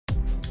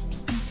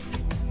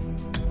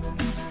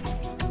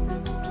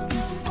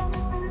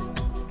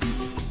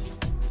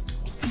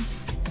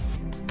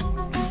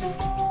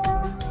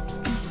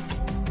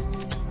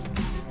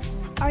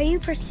you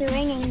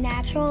pursuing a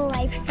natural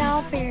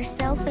lifestyle for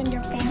yourself and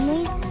your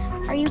family?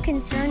 Are you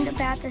concerned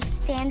about the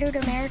standard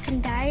American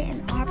diet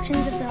and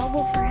options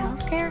available for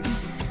healthcare?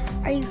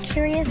 Are you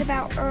curious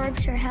about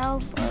herbs for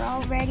health or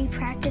already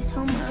practice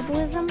home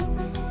herbalism?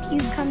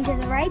 You've come to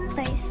the right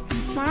place.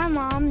 My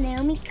mom,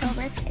 Naomi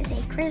Kilbreth, is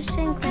a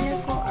Christian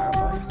clinical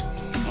herbalist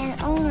and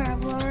owner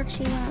of Lower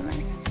Tree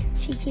Wellness.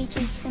 She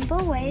teaches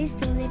simple ways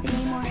to live in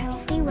a more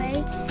healthy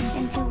way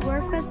and to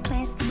work with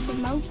plants to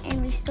promote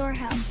and restore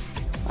health.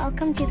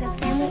 Welcome to the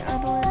Family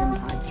Herbalism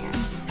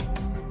Podcast.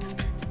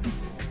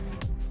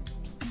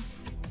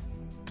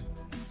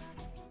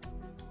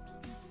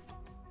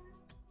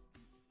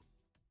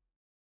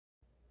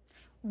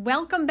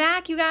 Welcome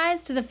back, you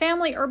guys, to the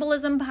Family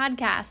Herbalism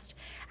Podcast.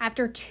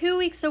 After 2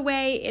 weeks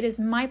away, it is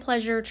my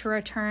pleasure to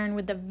return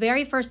with the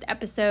very first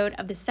episode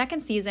of the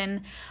second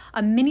season,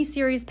 a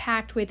mini-series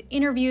packed with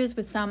interviews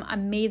with some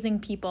amazing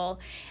people.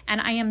 And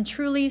I am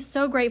truly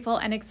so grateful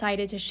and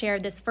excited to share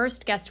this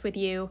first guest with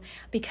you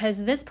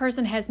because this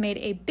person has made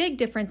a big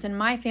difference in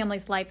my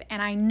family's life,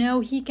 and I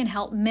know he can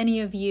help many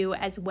of you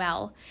as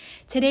well.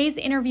 Today's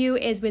interview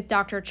is with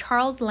Dr.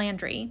 Charles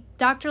Landry.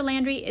 Dr.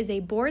 Landry is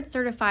a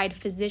board-certified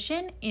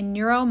physician in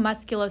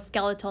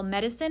neuromusculoskeletal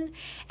medicine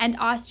and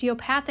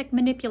osteopathic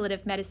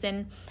manipulative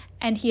medicine,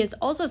 and he is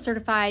also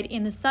certified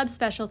in the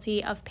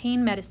subspecialty of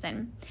pain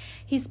medicine.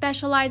 He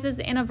specializes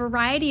in a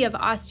variety of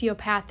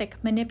osteopathic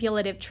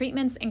manipulative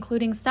treatments,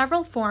 including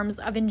several forms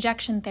of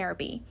injection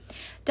therapy.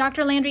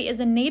 Dr. Landry is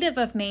a native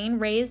of Maine,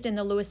 raised in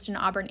the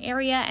Lewiston-Auburn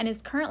area, and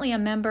is currently a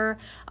member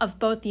of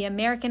both the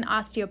American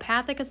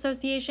Osteopathic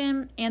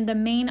Association and the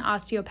Maine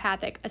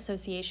Osteopathic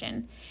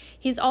Association.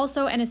 He's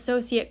also an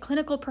associate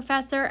clinical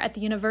professor at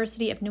the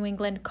University of New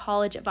England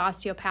College of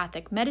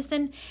Osteopathic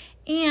Medicine,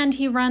 and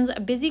he runs a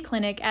busy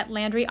clinic at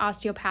Landry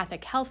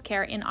Osteopathic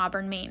Healthcare in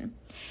Auburn, Maine.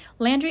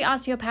 Landry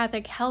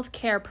Osteopathic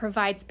Healthcare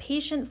provides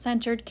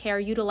patient-centered care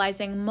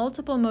utilizing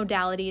multiple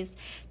modalities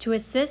to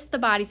assist the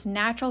body's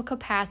natural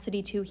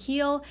capacity to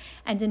heal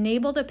and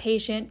enable the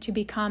patient to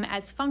become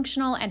as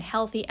functional and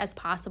healthy as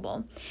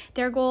possible.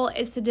 Their goal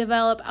is to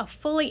develop a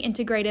fully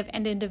integrative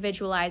and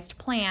individualized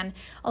plan,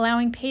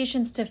 allowing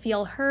patients to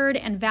feel heard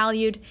and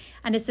valued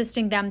and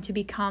assisting them to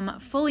become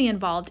fully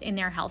involved in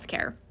their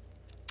healthcare.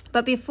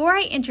 But before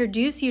I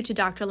introduce you to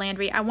Dr.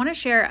 Landry, I want to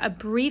share a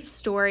brief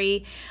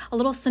story, a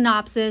little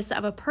synopsis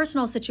of a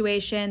personal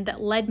situation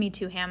that led me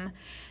to him.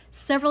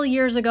 Several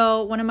years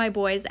ago, one of my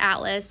boys,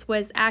 Atlas,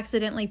 was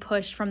accidentally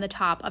pushed from the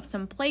top of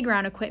some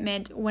playground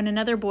equipment when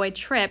another boy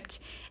tripped,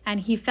 and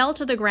he fell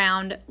to the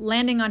ground,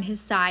 landing on his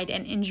side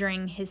and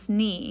injuring his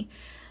knee.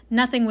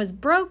 Nothing was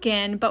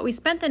broken, but we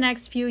spent the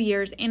next few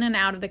years in and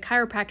out of the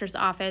chiropractor's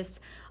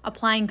office,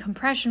 applying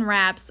compression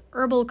wraps,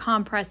 herbal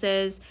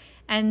compresses,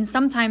 and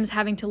sometimes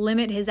having to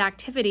limit his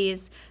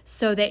activities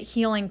so that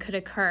healing could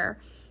occur.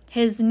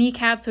 His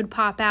kneecaps would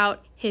pop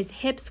out, his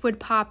hips would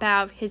pop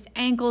out, his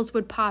ankles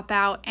would pop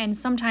out, and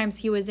sometimes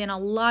he was in a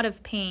lot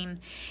of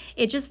pain.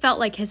 It just felt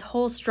like his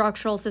whole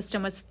structural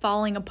system was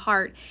falling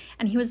apart,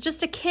 and he was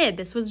just a kid.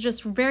 This was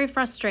just very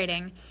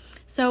frustrating.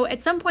 So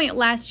at some point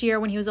last year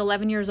when he was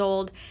 11 years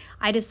old,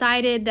 I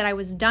decided that I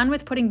was done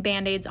with putting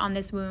Band-Aids on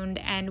this wound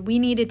and we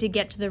needed to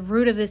get to the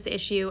root of this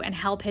issue and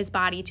help his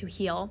body to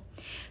heal.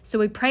 So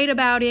we prayed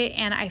about it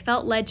and I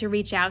felt led to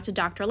reach out to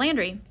Dr.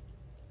 Landry.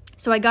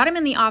 So I got him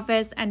in the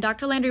office and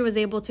Dr. Landry was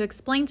able to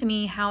explain to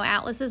me how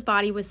Atlas's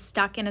body was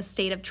stuck in a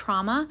state of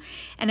trauma,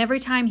 and every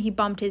time he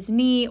bumped his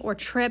knee or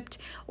tripped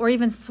or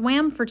even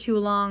swam for too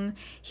long,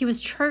 he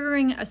was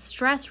triggering a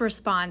stress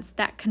response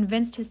that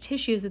convinced his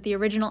tissues that the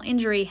original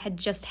injury had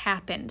just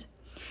happened.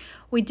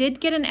 We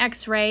did get an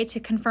x-ray to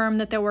confirm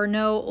that there were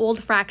no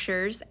old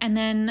fractures, and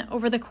then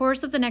over the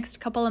course of the next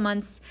couple of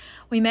months,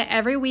 we met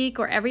every week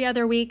or every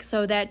other week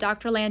so that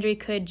Dr. Landry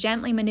could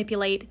gently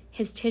manipulate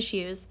his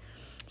tissues.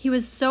 He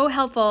was so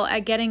helpful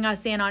at getting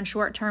us in on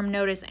short-term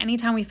notice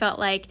anytime we felt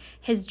like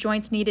his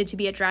joints needed to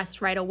be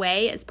addressed right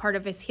away as part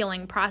of his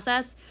healing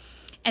process.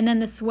 And then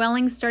the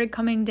swelling started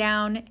coming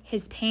down,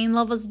 his pain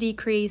levels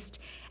decreased,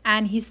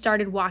 and he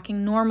started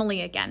walking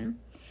normally again.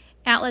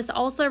 Atlas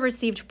also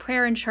received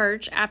prayer in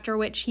church, after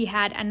which he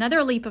had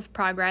another leap of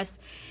progress,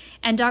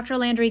 and Dr.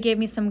 Landry gave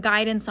me some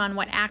guidance on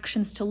what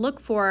actions to look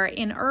for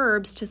in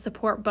herbs to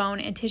support bone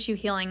and tissue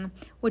healing,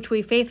 which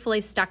we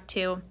faithfully stuck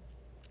to.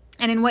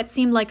 And in what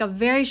seemed like a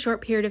very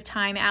short period of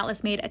time,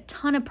 Atlas made a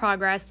ton of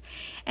progress,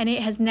 and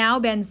it has now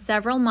been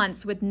several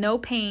months with no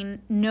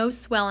pain, no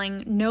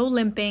swelling, no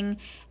limping,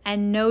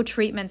 and no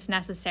treatments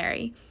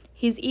necessary.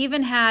 He's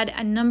even had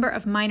a number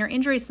of minor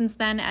injuries since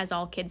then, as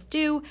all kids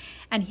do,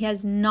 and he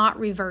has not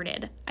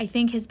reverted. I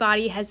think his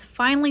body has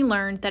finally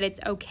learned that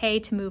it's okay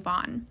to move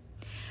on.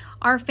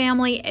 Our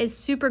family is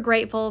super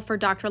grateful for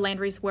Dr.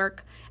 Landry's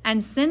work,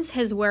 and since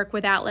his work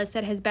with Atlas,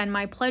 it has been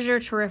my pleasure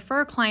to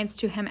refer clients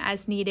to him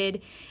as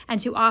needed and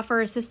to offer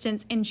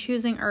assistance in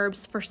choosing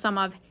herbs for some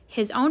of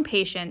his own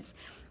patients.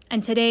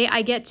 And today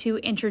I get to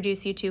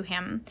introduce you to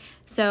him.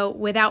 So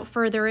without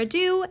further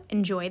ado,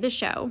 enjoy the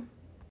show.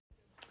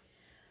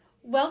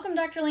 welcome,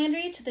 Dr.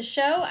 Landry, to the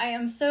show. I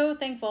am so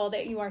thankful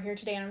that you are here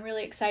today, and I'm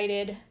really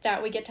excited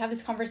that we get to have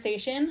this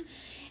conversation.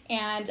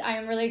 And I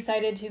am really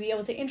excited to be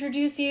able to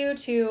introduce you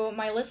to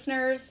my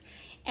listeners.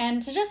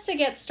 And to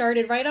get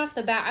started right off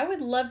the bat, I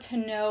would love to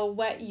know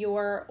what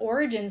your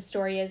origin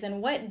story is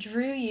and what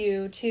drew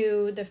you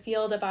to the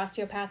field of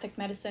osteopathic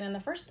medicine in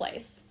the first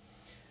place.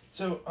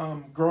 So,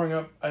 growing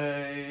up,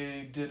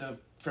 I did a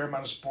fair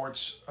amount of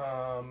sports,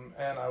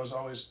 and I was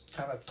always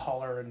kind of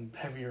taller and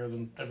heavier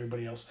than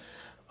everybody else.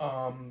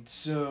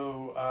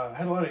 So I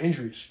had a lot of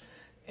injuries.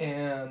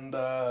 And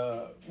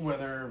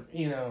whether,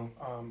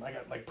 I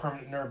got like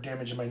permanent nerve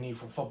damage in my knee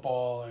from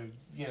football, I,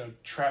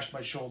 trashed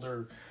my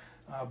shoulder,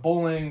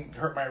 bowling,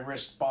 hurt my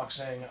wrist,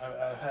 boxing.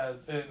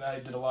 I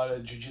did a lot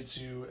of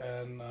jiu-jitsu,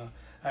 and I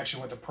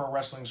actually went to pro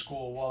wrestling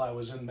school while I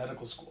was in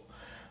medical school.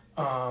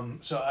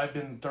 So I've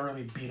been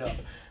thoroughly beat up.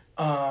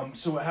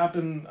 So what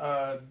happened,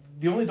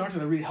 the only doctor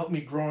that really helped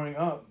me growing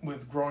up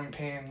with growing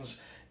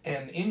pains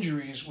and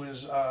injuries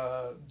was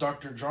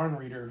Dr. John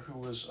Reeder, who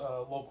was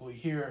locally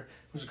here,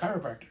 who was a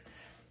chiropractor.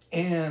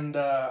 And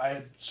I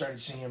had started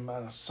seeing him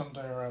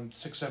something around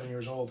 6-7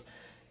 years old.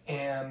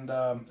 And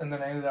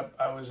then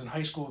I was in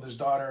high school with his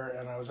daughter,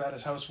 and I was at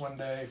his house one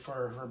day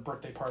for her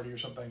birthday party or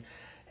something.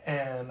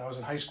 And I was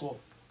in high school,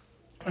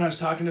 and I was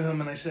talking to him,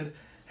 and I said,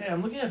 hey,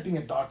 I'm looking at being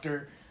a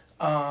doctor.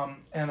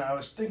 And I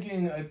was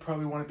thinking I'd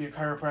probably want to be a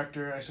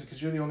chiropractor. I said,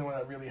 because you're the only one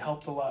that really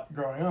helped a lot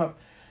growing up.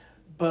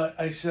 But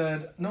I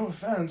said, no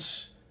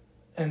offense,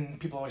 and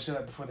people always say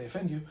that before they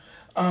offend you,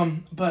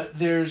 but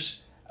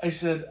I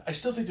said, I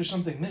still think there's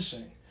something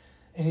missing.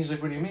 And he's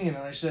like, what do you mean? And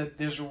I said,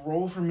 there's a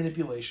role for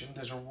manipulation,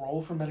 there's a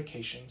role for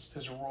medications,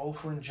 there's a role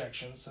for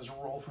injections, there's a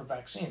role for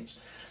vaccines,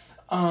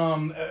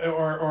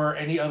 or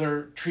any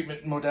other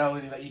treatment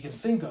modality that you can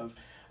think of.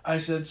 I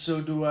said, so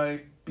do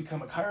I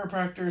become a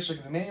chiropractor so I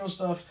can do manual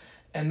stuff,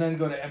 and then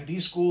go to MD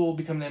school,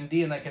 become an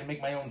MD, and I can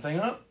make my own thing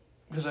up?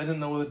 Because I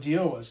didn't know what the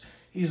DO was.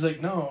 He's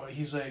like, no.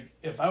 He's like,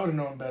 if I would have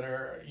known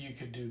better, you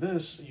could do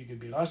this, you could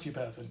be an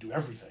osteopath and do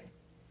everything.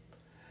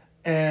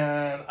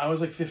 And I was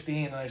like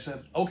 15, and I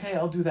said, okay,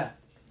 I'll do that.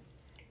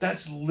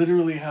 That's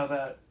literally how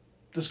that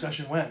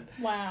discussion went.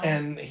 Wow.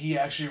 And he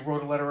actually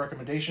wrote a letter of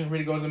recommendation for me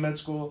to go to the med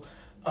school.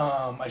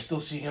 I still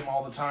see him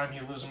all the time. He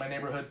lives in my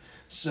neighborhood.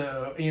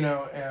 So,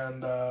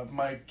 and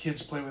my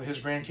kids play with his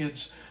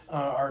grandkids.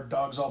 Our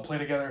dogs all play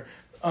together.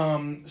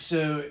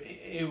 So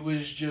it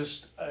was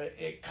just,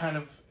 it kind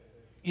of,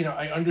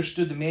 I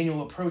understood the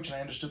manual approach, and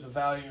I understood the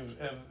value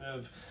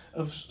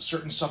of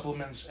certain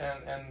supplements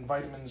and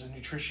vitamins and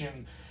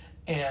nutrition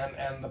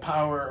and the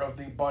power of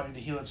the body to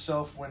heal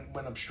itself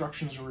when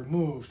obstructions are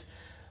removed.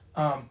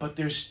 But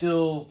there's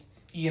still,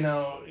 there's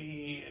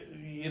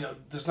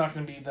not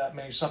going to be that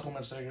many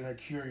supplements that are going to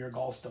cure your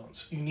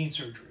gallstones. You need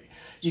surgery.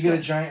 You get a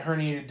giant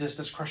herniated disc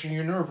that's crushing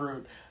your nerve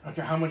root. I don't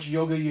care how much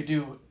yoga you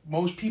do.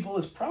 Most people,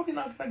 it's probably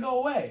not going to go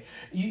away.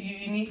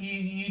 You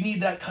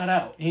need that cut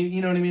out.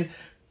 You know what I mean?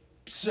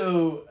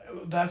 So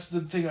that's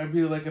the thing I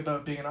really like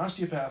about being an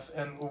osteopath,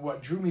 and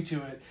what drew me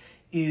to it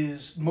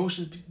is most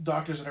of the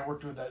doctors that I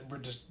worked with that were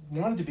just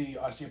wanted to be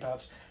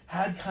osteopaths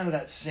had kind of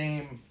that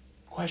same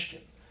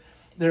question.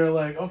 They're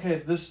like,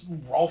 okay, this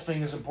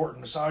rolfing is important,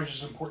 massage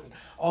is important,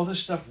 all this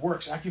stuff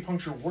works,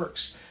 acupuncture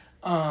works.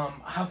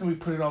 How can we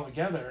put it all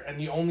together? And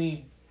the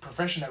only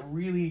profession that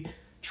really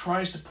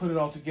tries to put it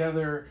all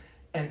together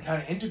and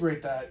kind of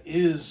integrate that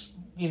is,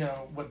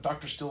 what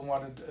Dr. Still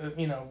wanted,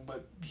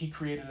 what he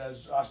created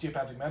as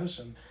osteopathic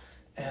medicine.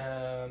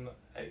 And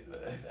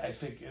I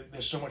think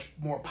there's so much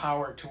more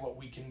power to what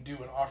we can do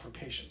and offer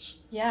patients.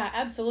 Yeah,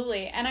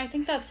 absolutely. And I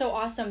think that's so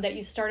awesome that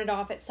you started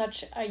off at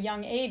such a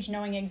young age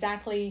knowing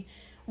exactly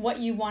what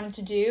you wanted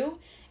to do.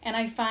 And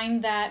I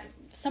find that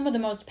some of the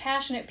most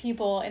passionate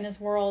people in this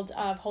world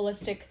of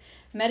holistic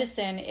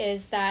medicine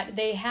is that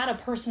they had a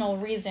personal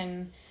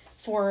reason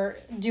for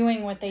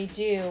doing what they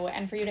do,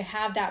 and for you to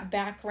have that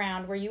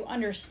background where you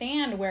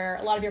understand where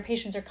a lot of your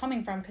patients are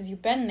coming from because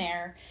you've been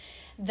there.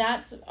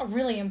 That's a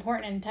really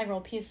important and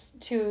integral piece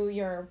to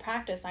your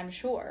practice, I'm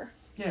sure.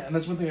 Yeah, and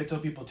that's one thing I tell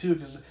people too,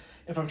 because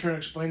if I'm trying to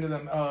explain to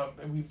them,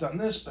 we've done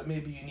this, but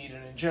maybe you need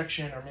an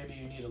injection, or maybe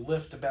you need a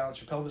lift to balance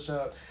your pelvis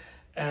out.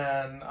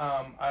 And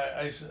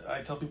I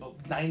tell people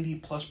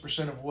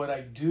 90+% of what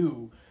I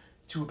do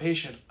to a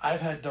patient,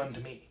 I've had done to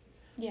me.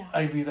 Yeah.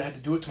 I've either had to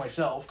do it to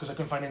myself because I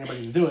couldn't find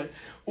anybody to do it,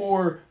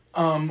 or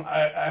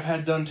I've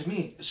had done to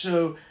me.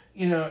 So,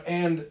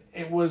 and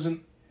it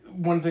wasn't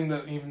one thing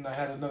that even I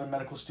had another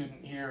medical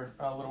student here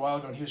a little while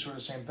ago, and he was sort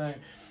of the same thing.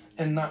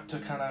 And not to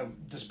kind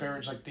of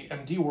disparage like the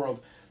MD world,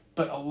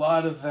 but a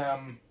lot of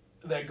them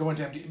that go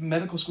into MD,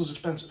 medical school is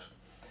expensive.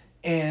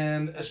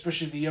 And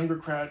especially the younger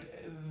crowd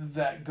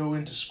that go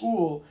into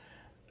school,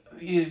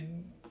 you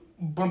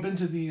bump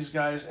into these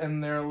guys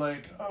and they're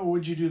like, oh,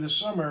 what'd you do this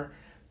summer?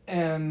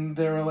 And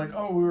they were like,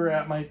 oh, we were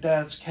at my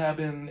dad's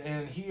cabin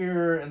in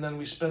here, and then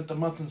we spent the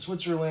month in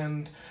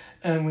Switzerland,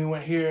 and we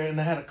went here.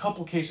 And I had a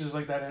couple cases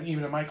like that, and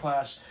even in my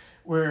class,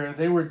 where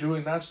they were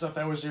doing that stuff.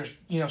 That was their,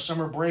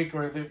 summer break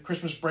or the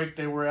Christmas break.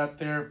 They were at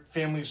their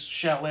family's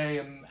chalet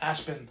in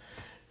Aspen,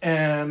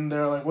 And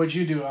they're like, what'd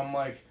you do? I'm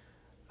like,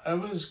 I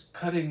was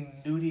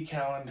cutting nudie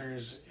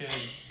calendars in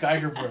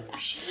Geiger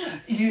Brothers.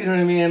 You know what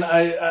I mean?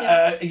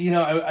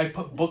 I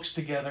put books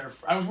together.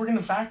 I was working in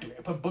a factory.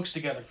 I put books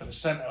together for the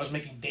Senate. I was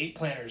making date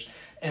planners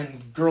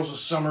and girls'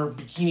 summer,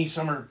 bikini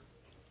summer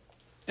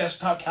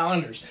desktop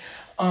calendars.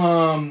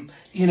 So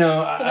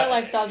that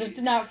lifestyle just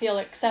did not feel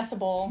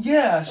accessible.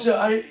 Yeah,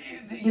 so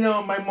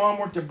my mom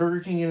worked at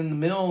Burger King in the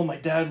mill. My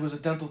dad was a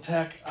dental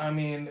tech. I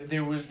mean,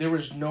 there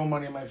was no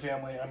money in my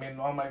family. I mean,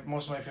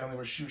 most of my family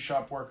were shoe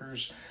shop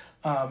workers,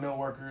 mill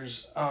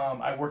workers.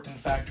 I worked in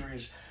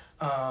factories.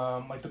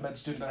 Like the med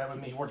student that I had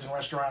with me, he worked in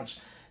restaurants.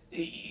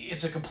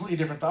 It's a completely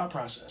different thought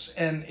process,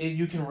 and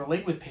you can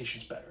relate with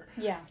patients better.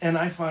 Yeah. And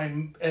I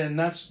find, and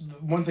that's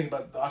one thing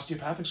about the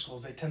osteopathic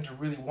schools, they tend to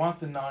really want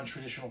the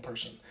non-traditional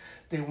person.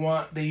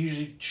 They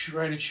usually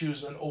try to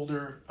choose an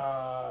older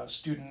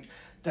student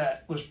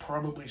that was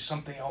probably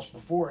something else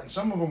before. And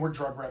some of them were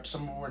drug reps,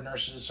 some of them were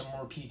nurses, some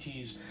were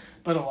PTs.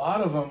 But a lot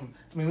of them,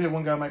 we had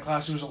one guy in my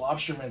class who was a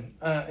lobsterman,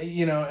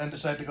 and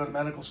decided to go to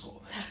medical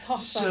school. That's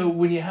awesome. So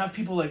when you have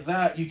people like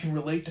that, you can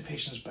relate to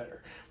patients better.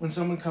 When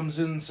someone comes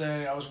in and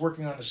say, I was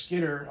working on a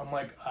skidder, I'm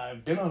like,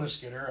 I've been on a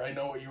skidder, I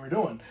know what you were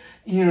doing.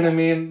 You know what I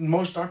mean?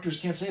 Most doctors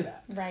can't say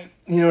that. Right.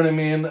 You know what I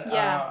mean?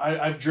 Yeah.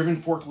 I've driven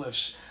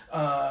forklifts,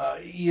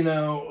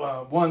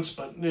 once,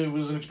 but it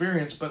was an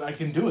experience, but I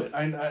can do it.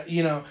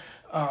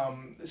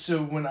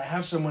 So when I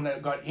have someone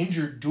that got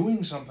injured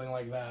doing something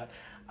like that,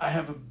 I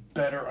have a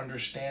better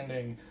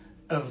understanding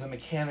of the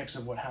mechanics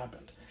of what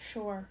happened.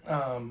 Sure.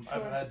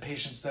 I've had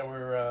patients that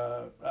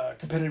were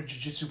competitive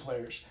jiu-jitsu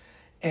players,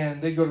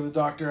 and they'd go to the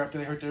doctor after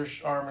they hurt their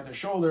arm or their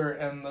shoulder,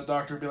 and the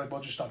doctor would be like,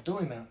 well, just stop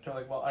doing that. They're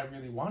like, well, I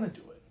really want to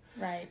do it.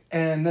 Right.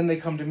 And then they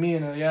come to me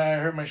and they're like, yeah, I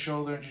hurt my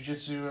shoulder in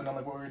jiu-jitsu, and I'm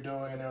like, what were you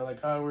doing? And they're like,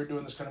 oh, we're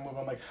doing this kind of move.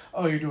 I'm like,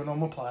 oh, you're doing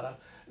omoplata.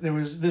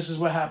 This is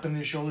what happened to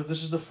your shoulder.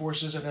 This is the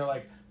forces. And they're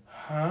like,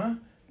 huh?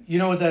 You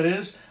know what that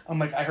is? I'm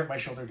like, I hurt my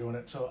shoulder doing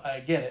it, so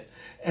I get it.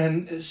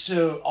 And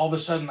so all of a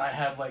sudden I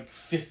had like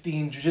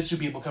 15 jiu-jitsu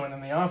people coming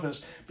in the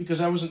office because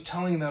I wasn't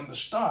telling them to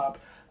stop.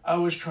 I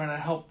was trying to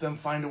help them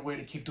find a way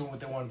to keep doing what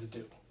they wanted to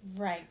do.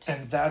 Right.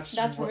 And that's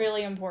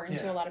really important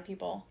to a lot of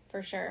people,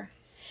 for sure.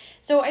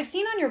 So I've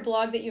seen on your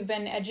blog that you've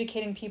been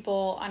educating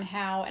people on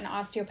how an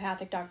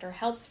osteopathic doctor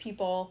helps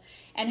people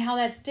and how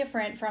that's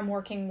different from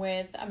working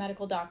with a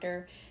medical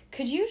doctor.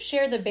 Could you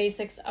share the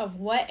basics of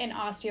what an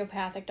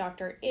osteopathic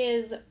doctor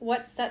is,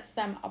 what sets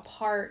them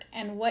apart,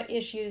 and what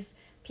issues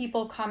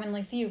people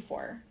commonly see you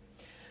for?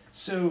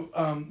 So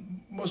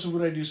most of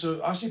what I do,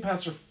 so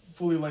osteopaths are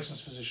fully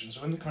licensed physicians.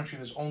 So in the country,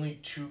 there's only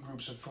two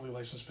groups of fully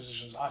licensed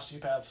physicians: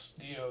 osteopaths,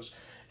 DOs,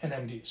 and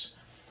MDs.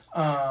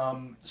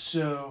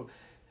 So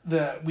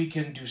that we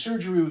can do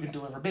surgery, we can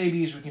deliver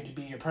babies, we can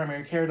be a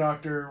primary care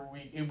doctor,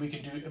 we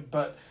can do.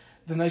 But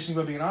the nice thing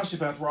about being an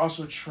osteopath, we're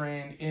also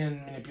trained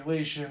in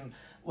manipulation,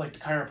 like the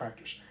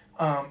chiropractors.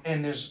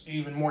 And there's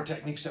even more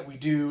techniques that we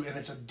do, and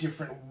it's a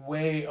different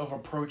way of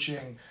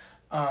approaching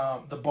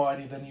the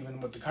body than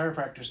even what the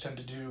chiropractors tend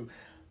to do.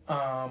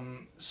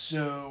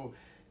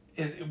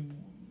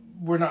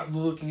 We're not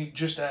looking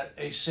just at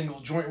a single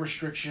joint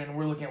restriction.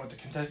 We're looking at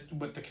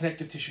what the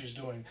connective tissue is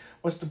doing.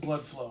 What's the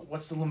blood flow?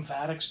 What's the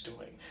lymphatics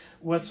doing?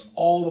 What's the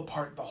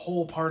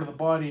whole part of the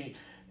body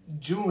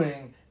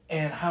doing,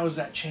 and how is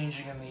that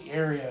changing in the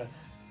area?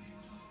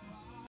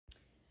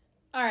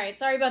 All right,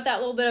 sorry about that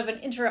little bit of an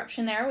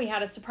interruption there. We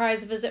had a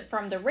surprise visit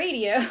from the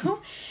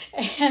radio.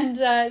 And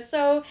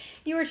so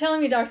you were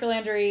telling me, Dr.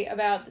 Landry,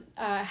 about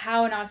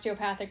how an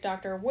osteopathic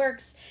doctor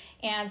works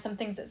and some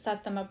things that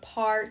set them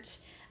apart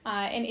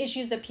and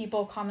issues that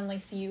people commonly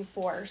see you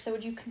for. So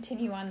would you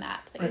continue on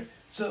that, please? Right.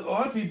 So a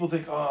lot of people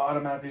think,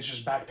 automatically it's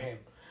just back pain.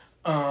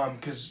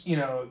 Because,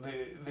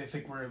 they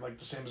think we're like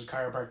the same as a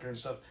chiropractor and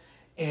stuff.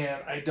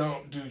 And I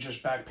don't do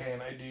just back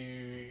pain. I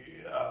do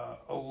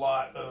a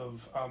lot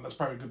of, that's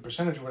probably a good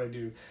percentage of what I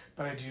do,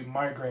 but I do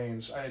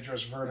migraines, I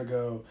address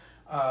vertigo,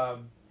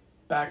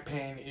 back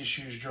pain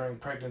issues during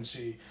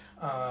pregnancy,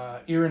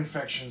 ear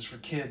infections for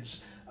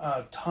kids,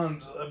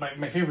 tons.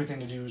 My favorite thing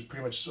to do is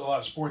pretty much a lot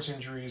of sports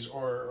injuries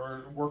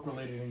or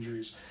work-related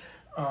injuries.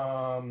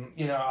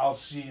 I'll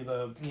see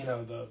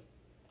the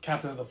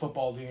captain of the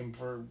football team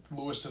for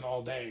Lewiston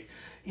all day.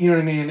 You know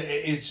what I mean?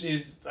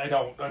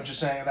 I'm just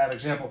saying that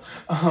example.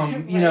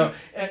 Right.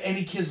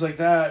 Any kids like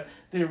that,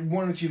 they're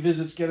 1 or 2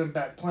 visits, get them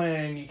back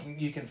playing,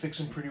 you can fix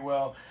them pretty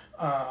well.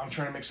 I'm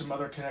trying to make some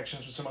other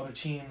connections with some other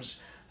teams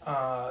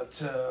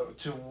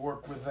to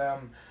work with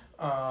them.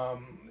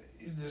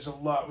 There's a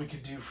lot we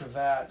could do for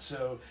that.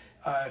 So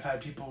I've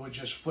had people with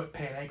just foot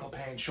pain, ankle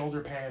pain,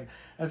 shoulder pain.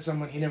 I had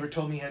someone, he never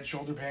told me he had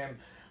shoulder pain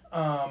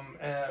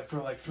for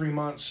like 3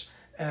 months.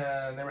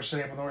 And they were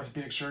setting up with an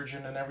orthopedic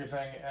surgeon and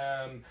everything,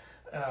 and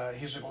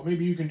he's like, well,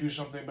 maybe you can do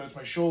something, but it's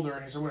my shoulder.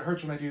 And he said, well, it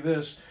hurts when I do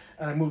this.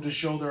 And I moved his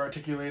shoulder,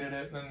 articulated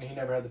it, and he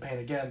never had the pain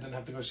again. Didn't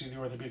have to go see the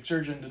orthopedic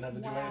surgeon, didn't have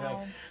to do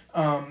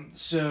anything.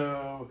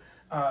 So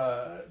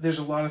there's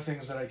a lot of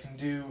things that I can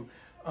do.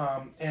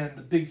 And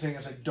the big thing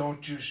is I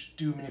don't just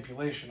do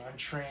manipulation. I'm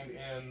trained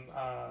in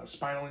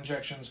spinal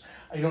injections.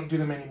 I don't do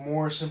them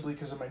anymore simply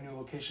because of my new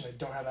location. I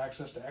don't have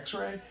access to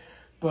x-ray,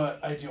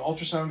 but I do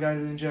ultrasound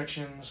guided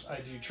injections.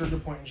 I do trigger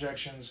point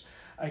injections.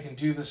 I can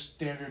do the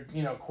standard,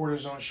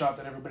 cortisone shot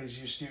that everybody's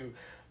used to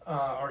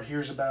or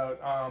hears about.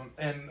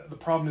 And the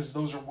problem is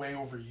those are way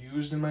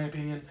overused in my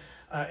opinion.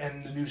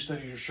 And the new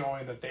studies are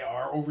showing that they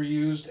are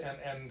overused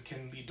and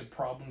can lead to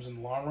problems in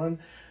the long run.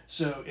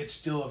 So it's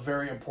still a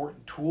very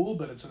important tool,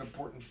 but it's an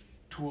important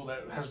tool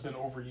that has been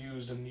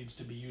overused and needs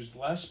to be used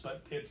less,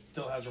 but it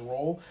still has a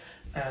role.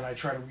 And I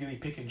try to really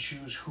pick and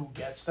choose who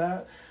gets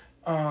that,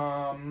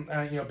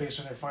 based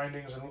on their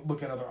findings and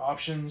look at other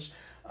options.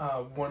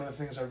 One of the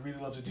things I really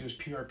love to do is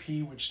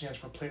PRP, which stands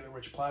for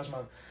platelet-rich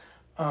plasma.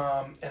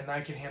 And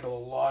I can handle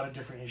a lot of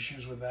different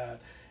issues with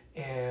that.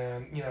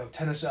 And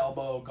tennis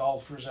elbow,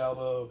 golfer's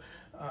elbow,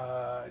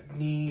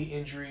 knee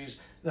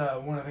injuries.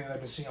 One of the things I've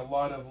been seeing a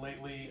lot of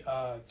lately,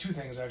 two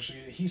things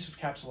actually, adhesive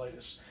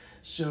capsulitis.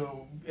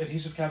 So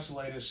adhesive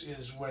capsulitis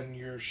is when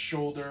your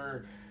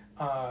shoulder,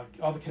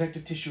 all the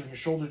connective tissue in your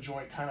shoulder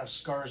joint kind of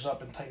scars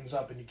up and tightens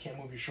up and you can't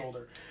move your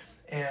shoulder.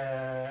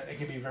 And it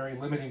can be very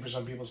limiting for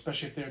some people,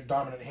 especially if they're a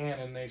dominant hand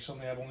and they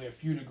suddenly have only a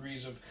few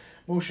degrees of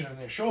motion in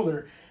their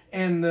shoulder.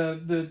 And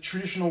the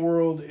traditional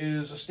world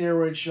is a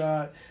steroid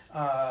shot,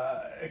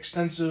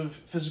 extensive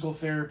physical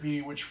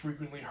therapy, which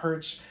frequently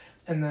hurts.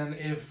 And then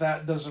if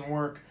that doesn't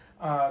work,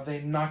 they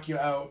knock you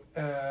out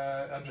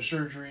under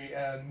surgery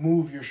and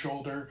move your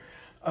shoulder.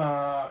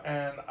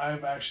 And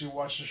I've actually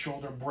watched the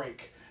shoulder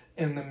break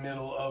in the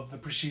middle of the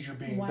procedure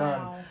being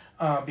done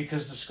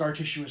because the scar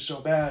tissue is so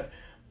bad.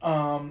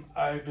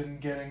 I've been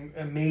getting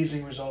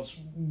amazing results,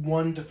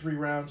 1 to 3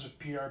 rounds of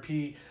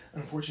PRP.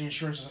 Unfortunately,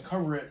 insurance doesn't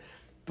cover it,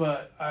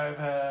 but I've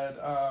had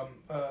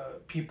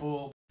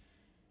people.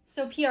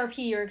 So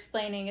PRP, you're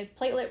explaining, is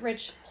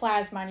platelet-rich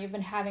plasma, and you've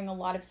been having a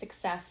lot of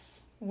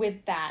success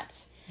with that.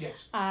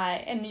 Yes.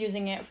 And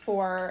using it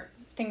for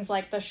things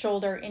like the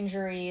shoulder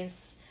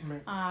injuries.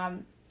 Right.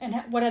 And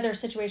what other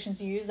situations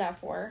do you use that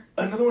for?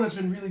 Another one that's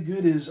been really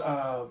good is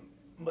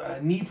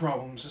knee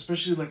problems,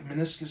 especially like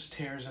meniscus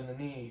tears in the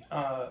knee.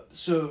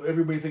 So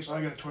everybody thinks,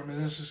 I got a torn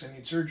meniscus, I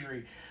need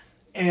surgery.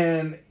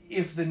 And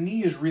if the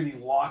knee is really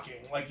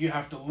locking, like you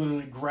have to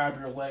literally grab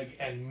your leg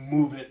and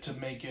move it to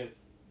make it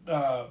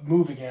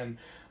move again,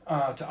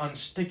 to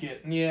unstick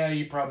it,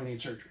 you probably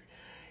need surgery.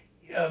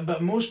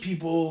 But most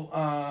people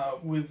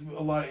with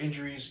a lot of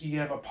injuries, you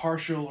have a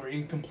partial or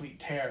incomplete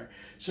tear.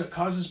 So it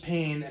causes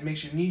pain, it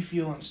makes your knee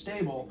feel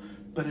unstable,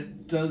 but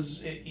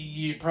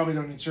you probably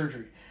don't need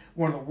surgery.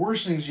 One of the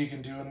worst things you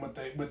can do, and what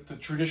the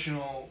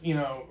traditional,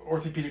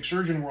 orthopedic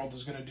surgeon world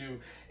is going to do,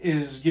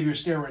 is give you a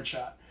steroid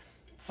shot.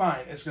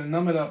 Fine, it's going to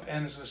numb it up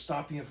and it's going to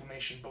stop the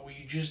inflammation, but what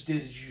you just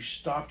did is you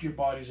stopped your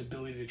body's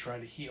ability to try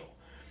to heal.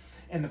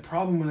 And the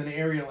problem with an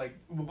area like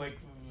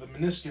the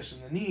meniscus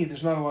and the knee,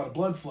 there's not a lot of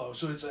blood flow,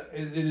 so it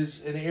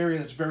is an area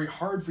that's very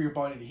hard for your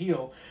body to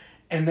heal,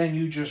 and then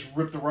you just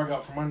rip the rug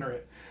out from under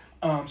it,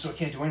 so it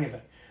can't do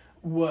anything.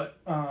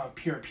 What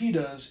PRP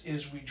does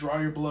is we draw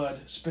your blood,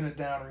 spin it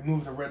down,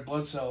 remove the red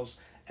blood cells,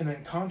 and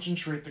then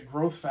concentrate the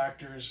growth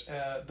factors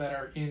that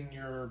are in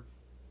your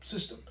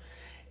system.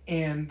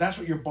 And that's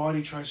what your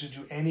body tries to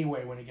do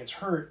anyway when it gets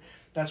hurt.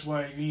 That's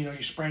why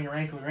you sprain your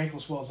ankle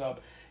swells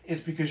up.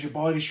 It's because your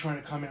body's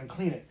trying to come in and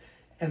clean it.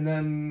 And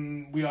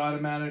then we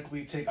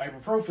automatically take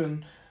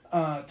ibuprofen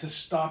to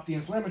stop the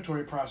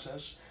inflammatory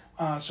process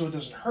so it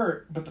doesn't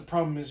hurt. But the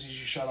problem is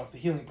you shut off the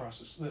healing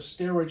process. The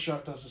steroid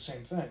shot does the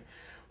same thing.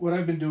 What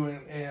I've been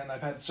doing, and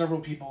I've had several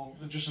people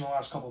just in the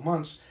last couple of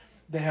months,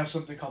 they have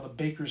something called a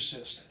Baker's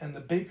cyst. And the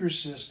Baker's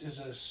cyst is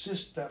a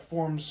cyst that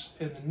forms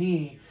in the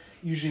knee,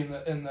 usually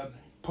in the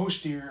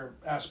posterior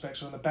aspect,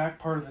 so in the back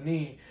part of the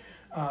knee,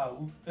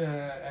 and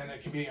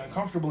it can be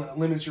uncomfortable and it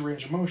limits your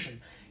range of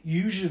motion.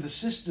 Usually the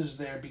cyst is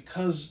there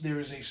because there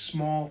is a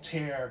small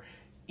tear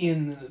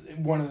in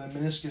one of the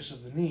meniscus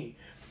of the knee.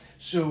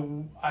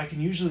 So I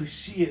can usually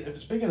see it, if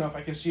it's big enough,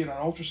 I can see it on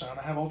ultrasound.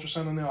 I have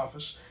ultrasound in the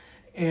office,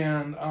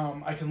 and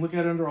I can look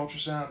at it under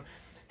ultrasound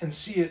and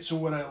see it. So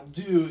what I'll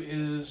do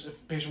is, if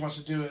the patient wants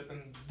to do it,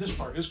 and this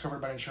part is covered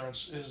by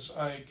insurance, is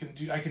I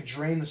can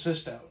drain the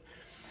cyst out.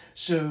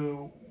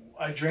 So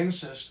I drain the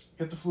cyst,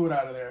 get the fluid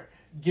out of there,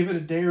 give it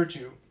a day or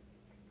two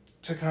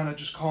to kind of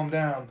just calm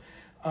down,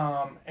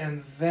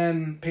 and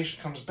then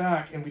patient comes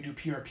back and we do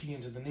PRP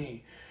into the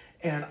knee.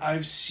 And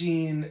I've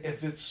seen,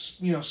 if it's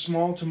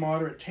small to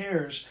moderate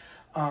tears,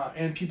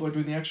 and people are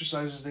doing the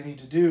exercises they need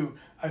to do,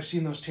 I've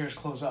seen those tears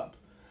close up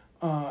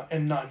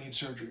and not need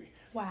surgery.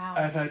 Wow.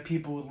 I've had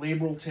people with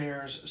labral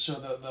tears, so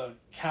the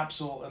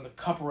capsule and the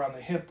cup around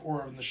the hip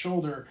or in the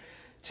shoulder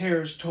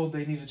tears, told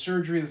they needed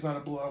surgery, there's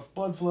not enough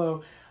blood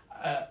flow.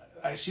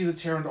 I see the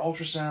tear under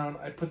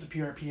ultrasound, I put the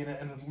PRP in it,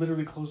 and it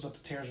literally closes up the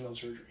tears without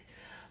surgery.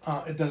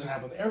 It doesn't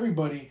happen to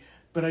everybody,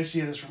 but I see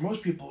it as, for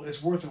most people,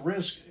 it's worth the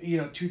risk,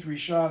 2-3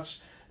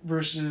 shots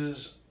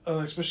versus,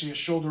 especially a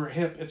shoulder or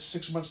hip, it's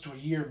 6 months to a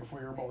year before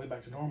you're remotely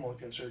back to normal if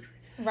you have surgery.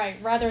 Right,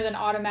 rather than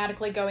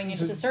automatically going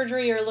into the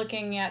surgery, you're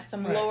looking at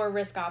some lower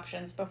risk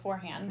options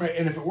beforehand. Right,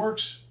 and if it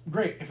works,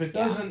 great. If it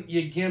doesn't,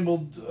 you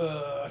gambled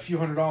a few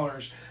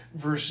 $100s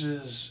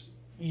versus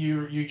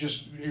you're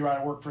out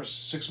of work for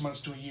 6 months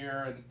to a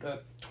year and a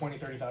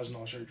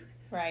 $20,000-$30,000 surgery.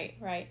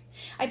 Right.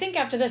 I think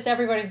after this,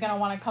 everybody's going to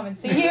want to come and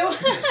see you.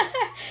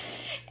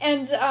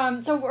 And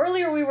so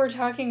earlier we were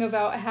talking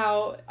about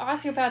how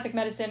osteopathic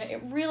medicine,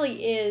 it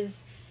really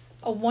is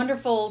a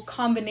wonderful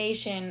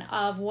combination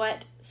of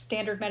what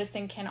standard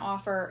medicine can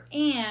offer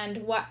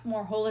and what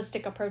more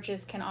holistic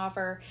approaches can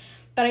offer.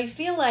 But I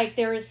feel like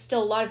there is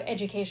still a lot of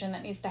education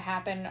that needs to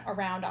happen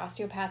around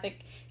osteopathic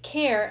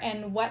care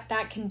and what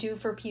that can do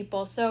for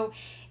people. So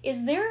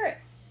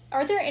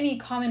are there any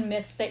common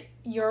myths that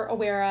you're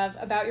aware of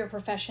about your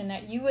profession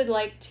that you would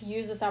like to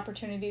use this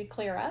opportunity to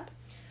clear up?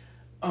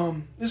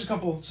 There's a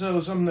couple. So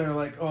some that are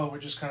like, oh, we're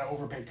just kind of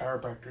overpaid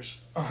chiropractors.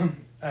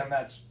 And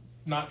that's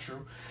not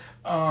true.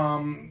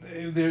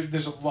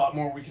 There's a lot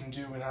more we can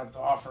do and have to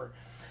offer.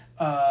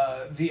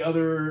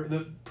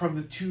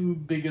 Probably the two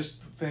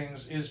biggest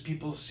things is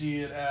people see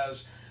it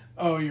as,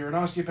 oh, you're an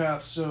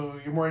osteopath, so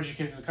you're more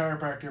educated than a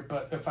chiropractor,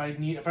 but if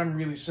I'm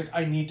really sick,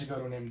 I need to go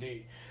to an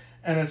MD.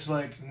 And it's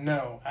like,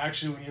 no,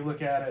 actually, when you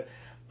look at it,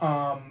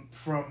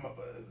 from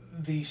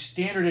the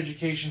standard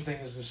education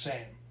thing is the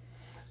same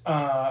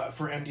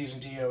for MDs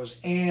and DOs,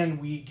 and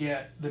we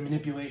get the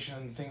manipulation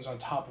and things on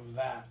top of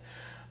that.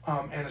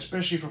 And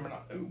especially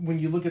when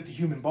you look at the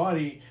human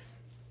body,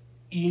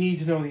 you need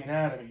to know the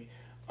anatomy.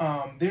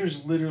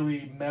 There's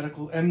literally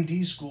medical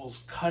MD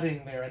schools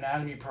cutting their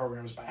anatomy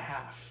programs by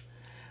half.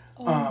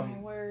 Oh my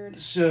word.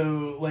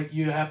 So like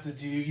you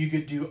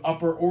could do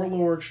upper or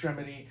lower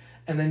extremity,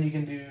 and then you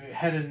can do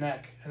head and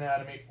neck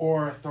anatomy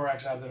or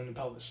thorax, abdomen, and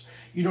pelvis.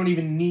 You don't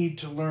even need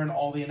to learn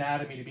all the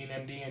anatomy to be an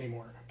MD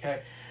anymore,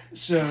 okay?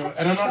 So, That's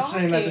and I'm not shocking.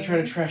 saying that to try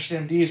to trash the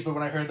MDs, but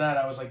when I heard that,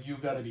 I was like, you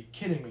gotta be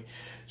kidding me.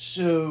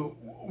 So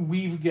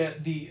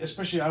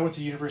especially I went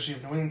to University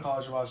of New England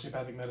College of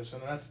Osteopathic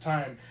Medicine, and at the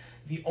time,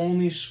 the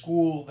only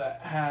school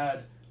that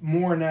had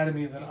more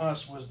anatomy than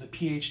us was the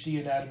PhD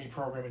anatomy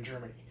program in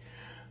Germany.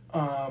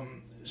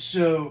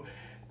 So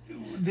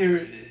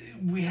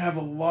we have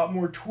a lot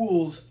more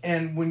tools,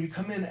 and when you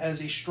come in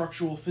as a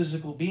structural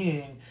physical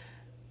being,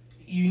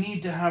 you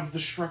need to have the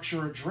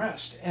structure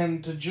addressed.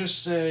 And to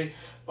just say,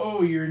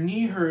 oh, your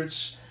knee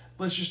hurts,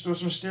 let's just throw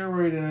some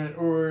steroid in it,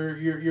 or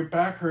your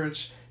back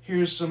hurts,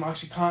 here's some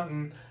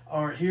OxyContin,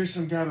 or here's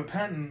some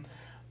gabapentin,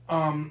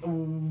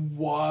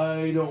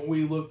 why don't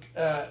we look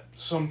at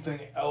something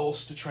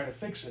else to try to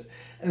fix it?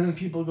 And then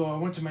people go, I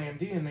went to my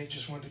MD and they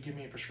just wanted to give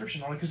me a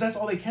prescription on it, because that's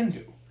all they can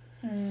do.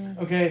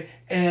 Okay,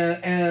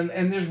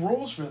 and there's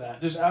rules for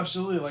that. There's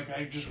absolutely,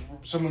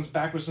 someone's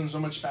back was in so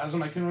much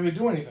spasm, I couldn't really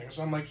do anything.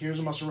 So I'm like, here's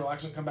a muscle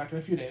relaxant, come back in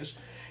a few days.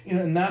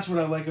 And that's what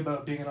I like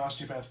about being an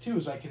osteopath too,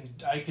 is I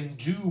can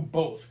do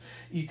both.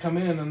 You come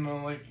in and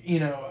I'm like,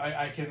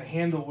 I can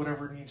handle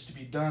whatever needs to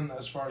be done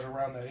as far as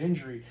around that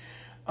injury.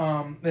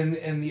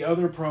 And the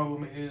other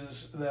problem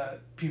is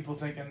that people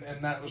think,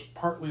 and that was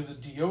partly the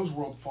DO's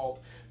world fault,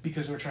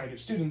 because they were trying to get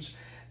students,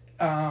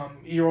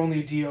 you're only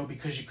a DO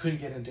because you couldn't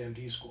get into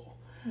MD school.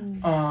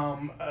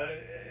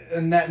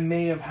 And that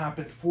may have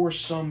happened for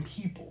some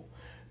people,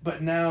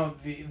 but now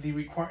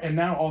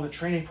now all the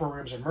training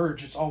programs are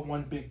merged. It's all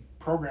one big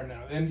program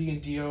now. The MD and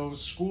DO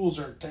schools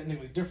are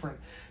technically different,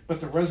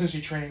 but the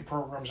residency training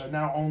programs are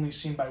now only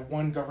seen by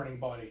one governing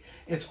body.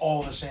 It's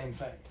all the same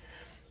thing.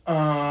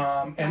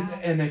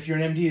 And if you're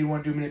an MD and you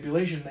want to do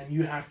manipulation, then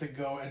you have to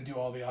go and do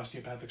all the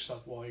osteopathic stuff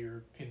while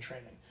you're in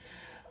training.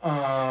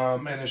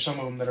 And there's some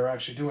of them that are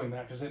actually doing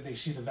that because they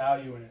see the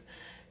value in it.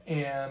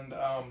 And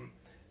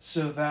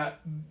so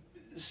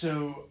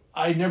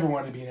I never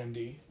wanted to be an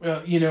MD.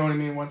 Well, you know what I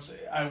mean? Once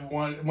I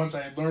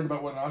learned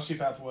about what an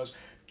osteopath was,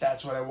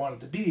 that's what I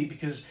wanted to be,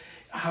 because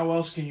how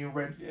else can you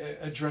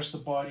address the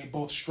body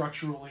both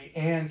structurally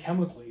and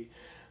chemically?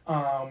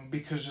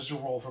 Because there's a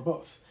role for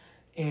both.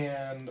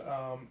 And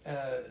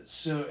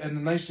the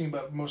nice thing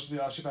about most of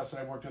the osteopaths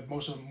that I've worked with,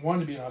 most of them wanted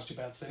to be an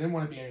osteopath. They didn't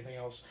want to be anything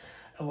else.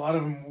 A lot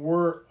of them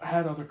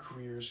had other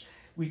careers.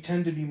 We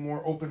tend to be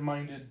more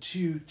open-minded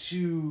to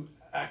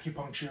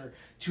acupuncture,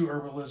 to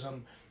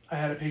herbalism. I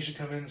had a patient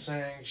come in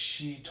saying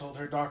she told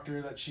her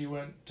doctor that she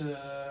went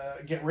to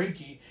get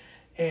Reiki,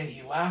 and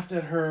he laughed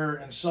at her,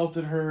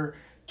 insulted her,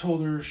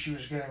 told her she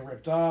was getting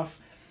ripped off,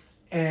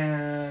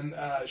 and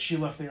she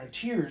left there in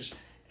tears.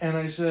 And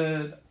I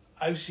said,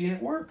 I've seen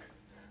it work.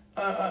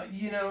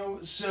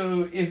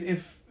 So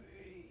if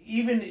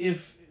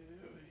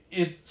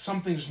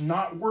something's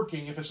not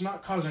working, if it's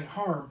not causing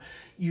harm,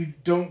 you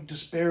don't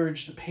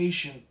disparage the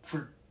patient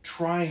for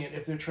trying it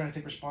if they're trying to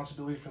take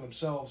responsibility for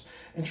themselves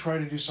and try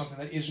to do something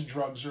that isn't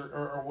drugs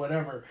or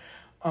whatever.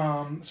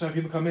 So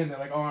people come in, they're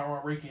like, oh, I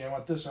want Reiki, I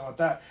want this, I want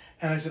that.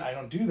 And I said, I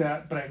don't do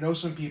that, but I know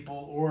some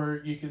people,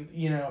 or you can,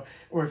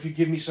 or if you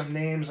give me some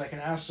names, I can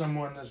ask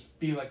someone to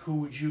be like, who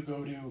would you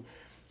go to?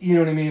 You know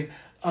what I mean?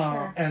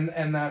 Sure.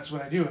 And that's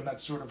what I do, and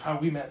that's sort of how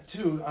we met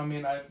too. I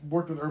mean, I've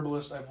worked with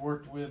herbalists, I've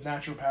worked with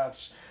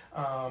naturopaths,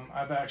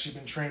 I've actually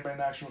been trained by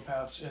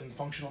naturopaths in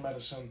functional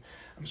medicine.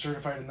 I'm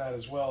certified in that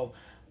as well.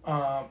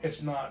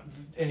 It's not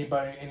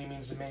by any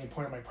means the main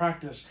point of my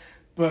practice,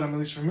 but I'm at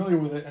least familiar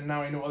with it, and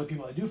now I know other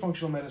people that do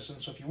functional medicine,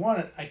 so if you want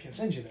it, I can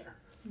send you there.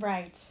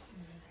 Right.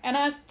 And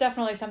that's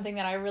definitely something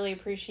that I really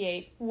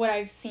appreciate, what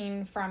I've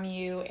seen from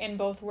you in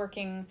both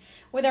working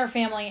with our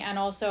family and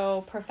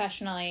also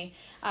professionally,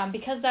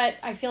 because that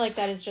I feel like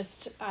that is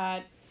just,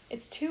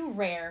 it's too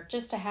rare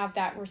just to have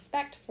that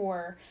respect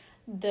for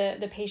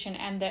the patient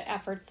and the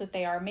efforts that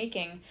they are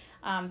making,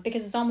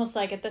 because it's almost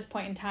like at this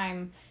point in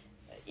time,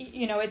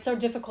 it's so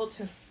difficult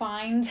to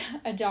find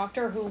a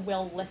doctor who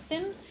will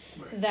listen,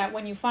 right, that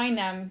when you find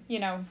them, you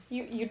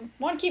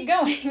want to keep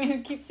going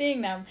and keep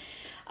seeing them.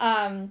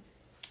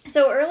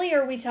 So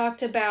earlier we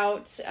talked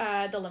about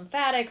the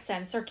lymphatics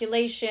and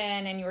circulation,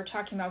 and you were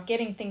talking about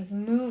getting things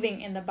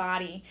moving in the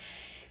body.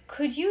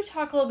 Could you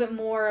talk a little bit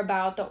more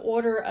about the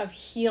order of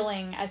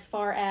healing as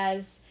far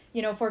as,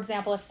 for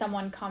example, if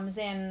someone comes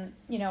in,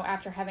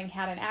 after having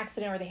had an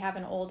accident or they have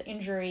an old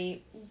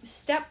injury,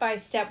 step by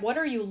step, what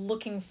are you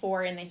looking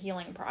for in the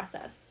healing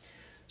process?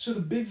 So the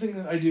big thing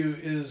that I do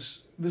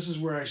is, this is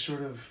where I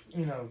sort of,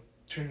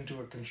 turn into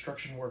a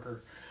construction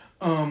worker.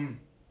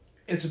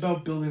 It's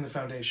about building the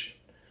foundation,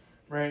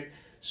 right?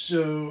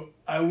 So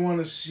I want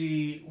to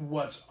see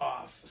what's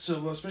off.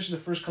 So especially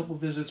the first couple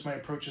visits, my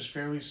approach is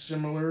fairly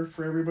similar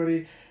for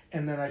everybody.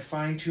 And then I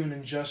fine tune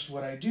and adjust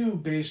what I do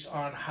based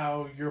on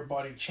how your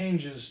body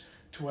changes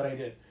to what I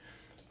did.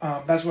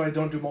 That's why I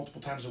don't do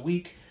multiple times a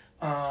week,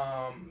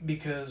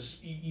 because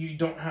you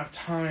don't have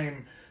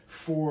time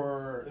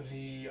for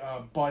the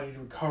body to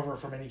recover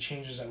from any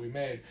changes that we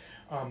made.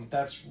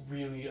 That's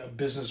really a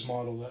business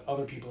model that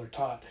other people are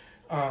taught.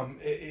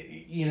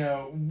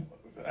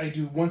 I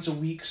do once a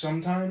week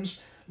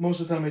sometimes.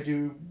 Most of the time I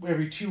do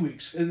every 2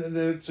 weeks. And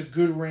it's a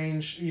good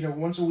range,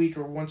 once a week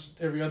or once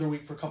every other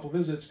week for a couple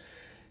visits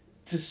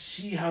to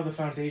see how the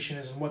foundation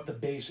is and what the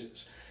base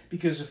is.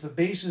 Because if the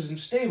base isn't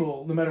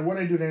stable, no matter what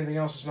I do to anything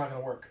else, it's not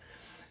going to work.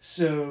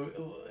 So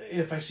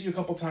if I see you a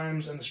couple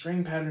times and the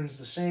strain pattern is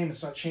the same,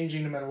 it's not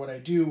changing no matter what I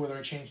do, whether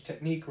I change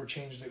technique or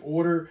change the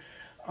order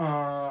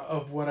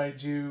of what I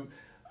do,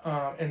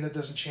 and that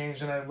doesn't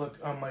change, then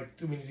I'm like,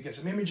 do we need to get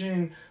some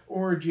imaging,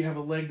 or do you have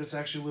a leg that's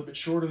actually a little bit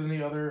shorter than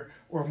the other,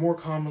 or more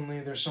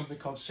commonly, there's something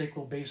called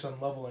sacral base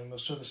unleveling.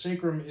 So the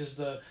sacrum is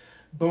the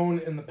bone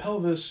in the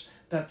pelvis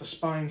that the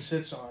spine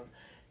sits on,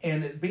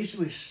 and it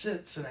basically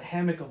sits in a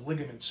hammock of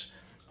ligaments.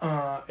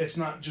 It's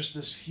not just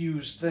this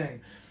fused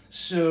thing.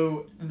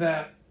 So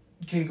that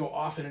can go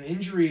off in an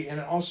injury,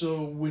 and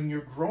also when you're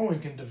growing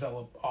can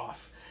develop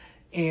off.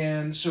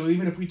 And so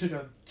even if we took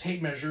a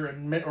tape measure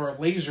or a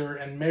laser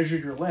and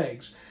measured your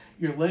legs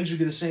would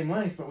be the same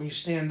length, but when you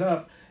stand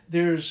up,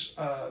 there's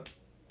a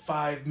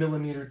 5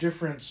 millimeter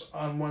difference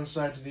on one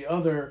side to the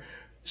other,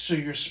 so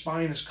your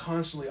spine is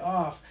constantly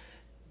off.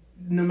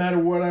 No matter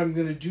what I'm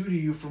going to do to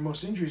you for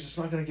most injuries, it's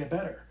not going to get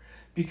better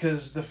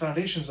because the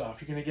foundation's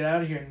off. You're going to get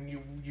out of here and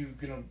you're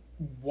going to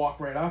walk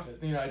right off it.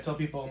 I tell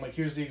people, I'm like,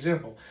 here's the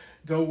example.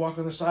 Go walk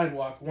on the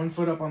sidewalk, one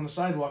foot up on the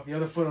sidewalk, the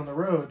other foot on the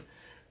road.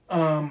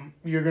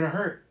 You're going to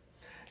hurt.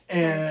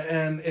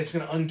 And it's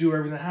going to undo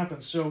everything that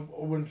happens. So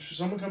when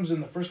someone comes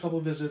in the first couple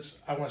of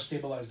visits, I want to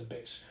stabilize the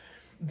base.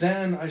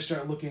 Then I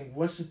start looking,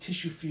 what's the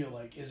tissue feel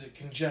like? Is it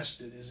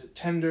congested? Is it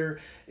tender?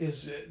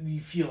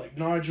 You feel like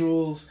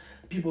nodules?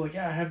 People are like,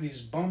 yeah, I have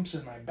these bumps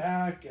in my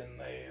back,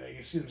 and I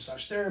see the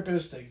massage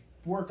therapist, they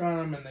work on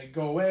them and they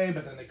go away,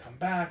 but then they come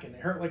back and they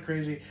hurt like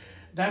crazy.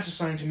 That's a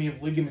sign to me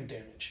of ligament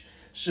damage.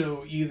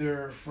 So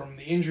either from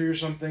the injury or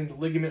something, the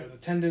ligament or the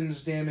tendon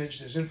is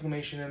damaged, there's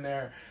inflammation in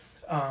there.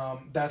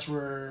 That's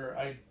where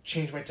I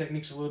change my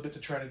techniques a little bit to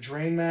try to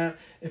drain that.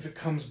 If it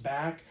comes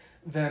back,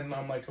 then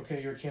I'm like,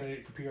 okay, you're a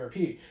candidate for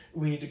PRP.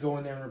 We need to go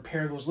in there and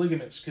repair those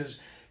ligaments, because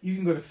you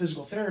can go to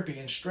physical therapy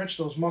and stretch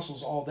those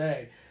muscles all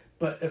day.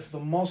 But if the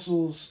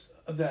muscles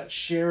that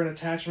share an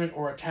attachment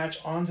or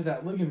attach onto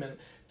that ligament,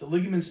 the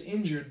ligament's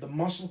injured, the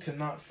muscle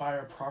cannot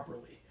fire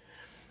properly.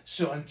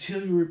 So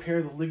until you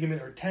repair the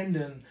ligament or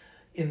tendon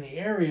in the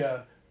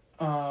area,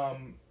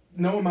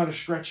 no amount of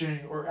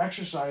stretching or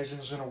exercising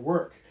is going to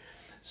work.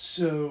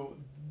 So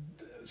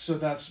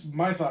that's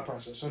my thought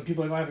process. And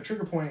people are like, I have a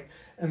trigger point,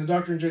 and the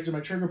doctor injected my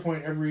trigger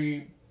point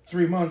every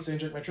 3 months. They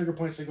inject my trigger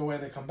points, they go away,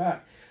 they come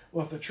back.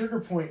 Well, if the trigger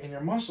point in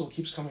your muscle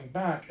keeps coming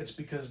back, it's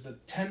because the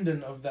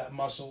tendon of that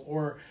muscle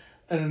or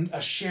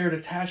a shared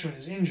attachment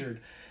is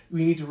injured.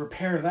 We need to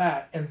repair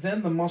that, and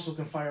then the muscle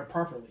can fire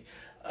properly.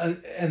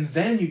 And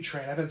then you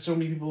train. I've had so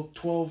many people,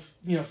 12,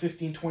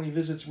 15, 20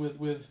 visits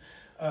with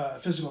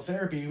physical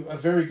therapy, a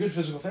very good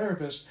physical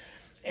therapist,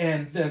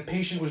 and the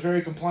patient was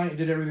very compliant,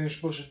 did everything they're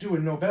supposed to do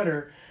and no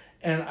better.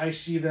 And I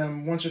see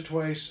them once or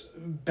twice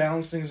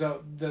balance things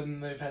out than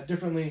they've had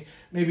differently,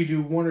 maybe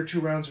do 1 or 2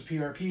 rounds of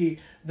PRP,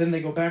 then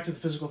they go back to the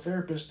physical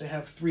therapist, they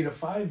have 3 to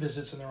 5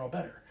 visits and they're all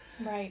better.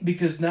 Right.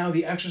 Because now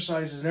the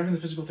exercises and everything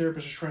the physical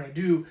therapist is trying to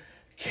do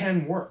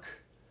can work.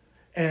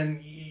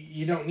 And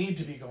you don't need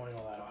to be going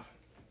all that often.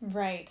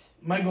 Right.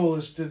 My goal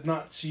is to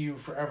not see you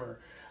forever.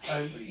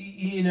 I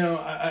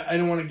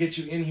don't want to get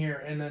you in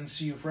here and then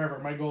see you forever.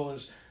 My goal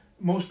is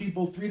most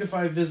people 3 to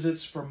 5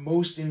 visits for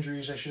most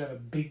injuries. I should have a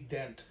big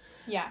dent.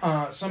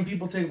 Yeah. Some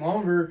people take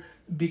longer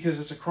because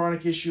it's a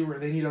chronic issue or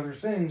they need other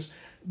things.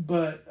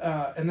 But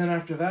and then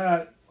after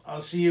that,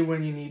 I'll see you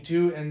when you need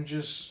to, and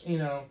just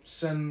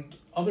send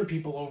other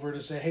people over to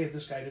say, hey,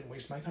 this guy didn't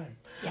waste my time.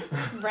 Yeah.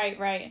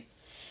 Right.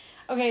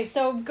 Okay,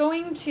 so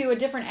going to a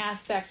different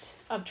aspect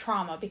of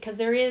trauma, because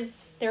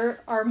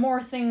there are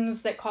more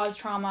things that cause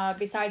trauma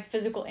besides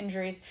physical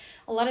injuries.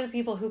 A lot of the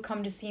people who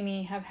come to see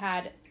me have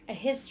had a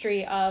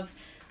history of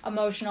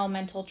emotional,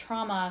 mental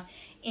trauma,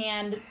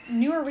 and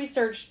newer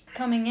research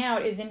coming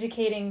out is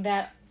indicating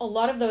that a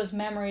lot of those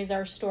memories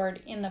are stored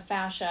in the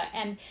fascia.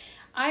 And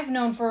I've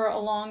known for a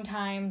long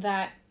time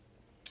that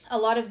a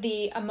lot of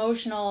the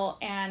emotional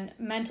and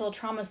mental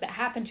traumas that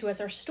happen to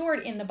us are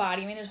stored in the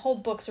body. I mean, there's whole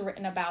books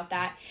written about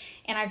that,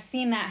 and I've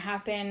seen that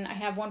happen. I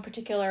have one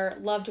particular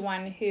loved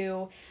one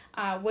who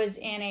was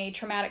in a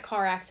traumatic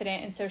car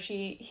accident, and so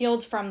she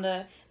healed from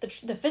the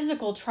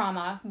physical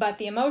trauma, but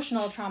the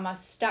emotional trauma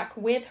stuck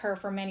with her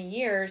for many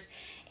years,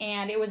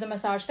 and it was a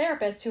massage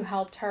therapist who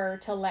helped her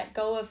to let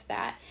go of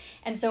that.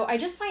 And so I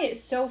just find it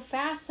so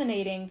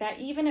fascinating that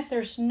even if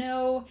there's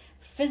no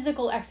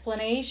physical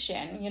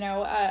explanation,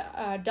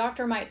 a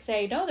doctor might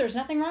say, no, there's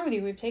nothing wrong with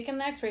you. We've taken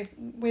the x-ray,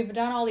 we've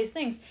done all these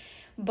things,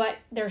 but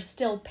there's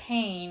still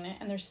pain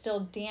and there's still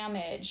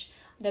damage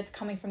that's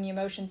coming from the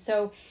emotions.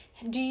 So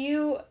do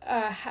you,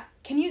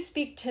 can you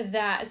speak to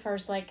that as far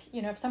as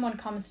if someone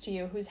comes to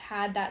you who's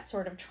had that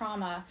sort of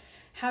trauma,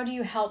 how do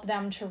you help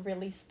them to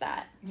release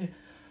that? Yeah.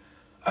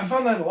 I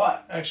found that a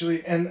lot,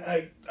 actually, and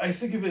I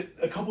think of it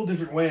a couple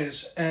different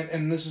ways,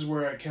 and this is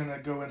where I kind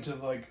of go into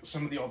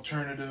some of the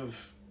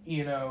alternative,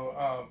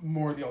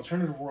 more the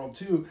alternative world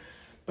too,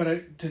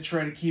 but to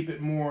try to keep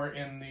it more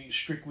in the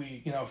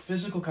strictly,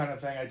 physical kind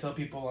of thing, I tell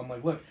people, I'm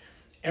like, look,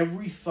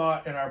 every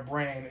thought in our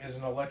brain is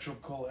an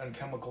electrical and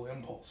chemical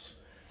impulse.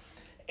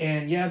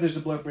 And yeah, there's the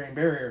blood-brain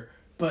barrier,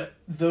 but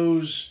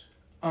those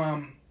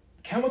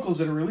chemicals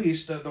that are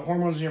released, the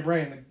hormones in your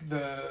brain,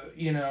 the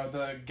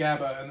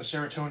GABA and the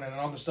serotonin and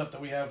all the stuff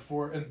that we have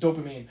and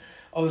dopamine,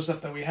 all the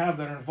stuff that we have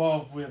that are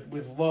involved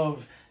with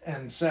love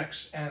and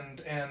sex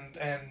and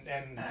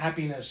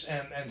happiness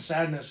and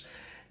sadness,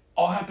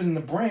 all happen in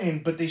the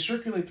brain, but they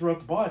circulate throughout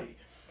the body.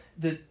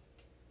 The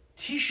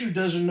tissue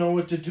doesn't know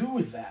what to do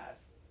with that.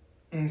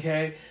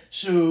 Okay,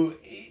 so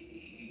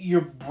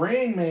your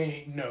brain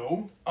may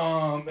know,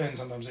 and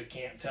sometimes it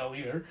can't tell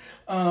either,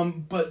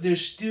 but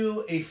there's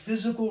still a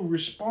physical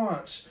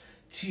response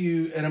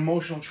to an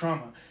emotional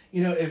trauma.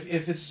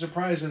 If it's a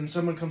surprise and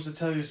someone comes to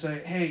tell you,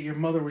 say, hey, your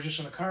mother was just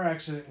in a car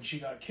accident and she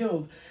got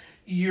killed,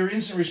 your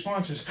instant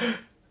response is,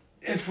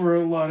 for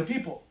a lot of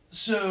people.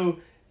 So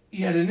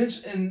you had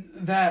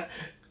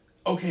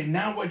okay,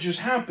 now what just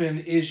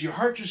happened is your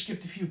heart just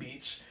skipped a few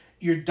beats,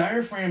 your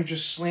diaphragm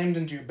just slammed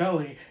into your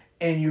belly,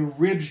 and your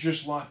ribs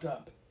just locked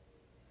up.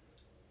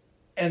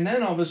 And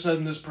then all of a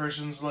sudden this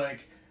person's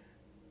like,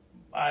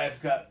 I've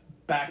got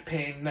back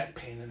pain, neck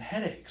pain, and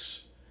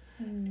headaches.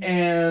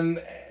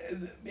 And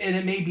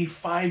it may be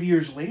 5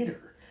 years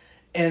later,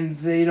 and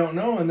they don't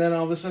know. And then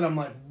all of a sudden I'm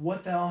like,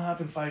 what the hell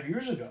happened 5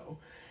 years ago?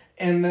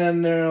 And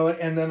then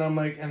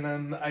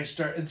I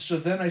start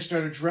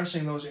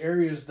addressing those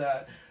areas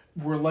that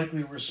were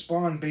likely to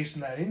respond based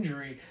on that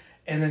injury.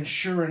 And then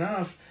sure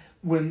enough,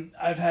 when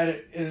I've had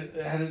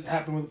it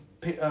happen with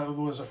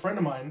was a friend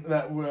of mine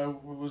that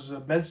was a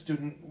med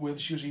student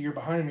she was a year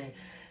behind me,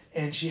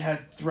 and she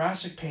had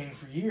thoracic pain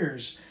for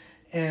years,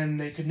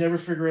 and they could never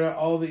figure it out.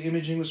 All the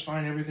imaging was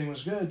fine, everything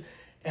was good,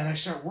 and I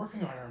start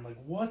working on her. I'm like,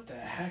 what the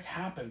heck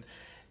happened?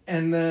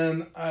 And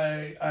then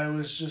I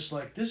was just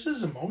like, this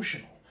is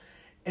emotional.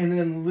 And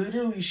then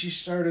literally she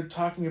started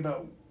talking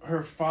about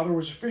her father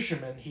was a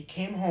fisherman. He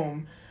came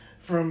home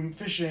from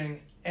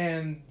fishing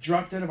and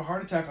dropped dead of a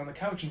heart attack on the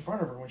couch in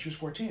front of her when she was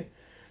 14.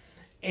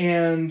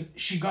 And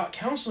she got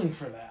counseling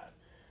for that.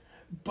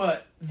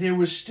 But there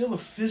was still a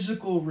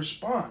physical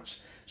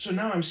response. So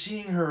now I'm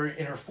seeing her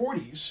in her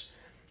 40s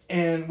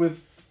and with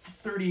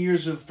 30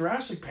 years of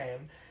thoracic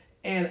pain.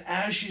 And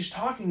as she's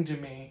talking to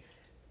me,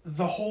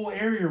 the whole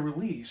area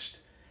released.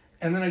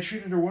 And then I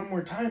treated her one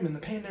more time and the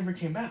pain never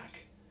came back.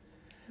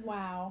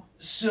 Wow.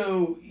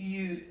 So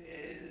you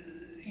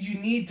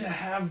need to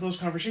have those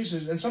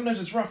conversations. And sometimes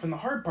it's rough. And the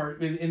hard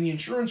part in the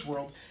insurance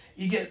world,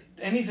 you get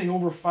anything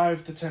over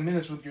 5 to 10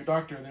 minutes with your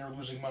doctor, they're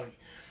losing money.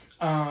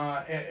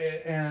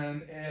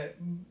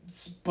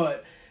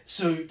 But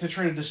so to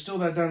try to distill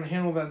that down and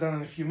handle that down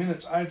in a few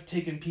minutes, I've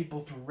taken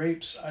people through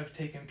rapes. I've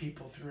taken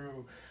people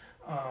through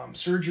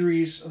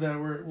surgeries that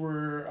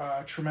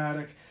were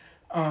traumatic,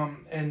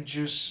 and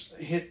just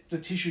hit the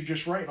tissue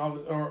just right.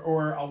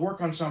 Or I'll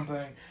work on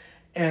something,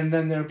 and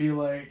then they'll be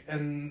like,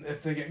 and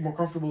if they get more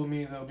comfortable with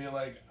me, they'll be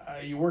like,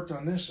 you worked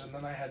on this, and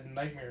then I had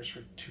nightmares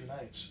for 2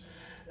 nights.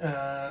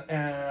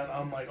 And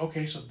I'm like,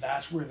 okay, so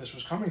that's where this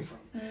was coming from.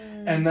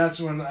 And that's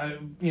when I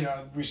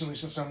recently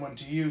sent someone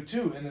to you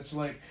too. And it's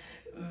like,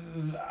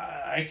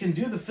 I can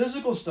do the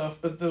physical stuff,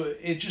 but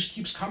it just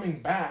keeps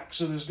coming back.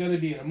 So there's got to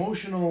be an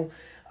emotional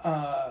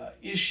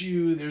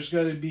issue. There's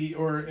got to be,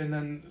 and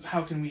then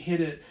how can we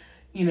hit it,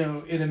 in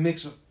a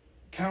mix of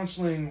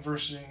counseling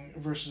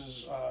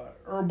versus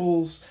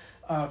herbals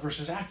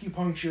versus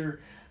acupuncture.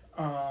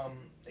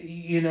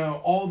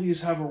 All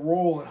these have a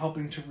role in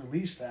helping to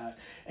release that,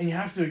 and you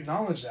have to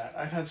acknowledge that.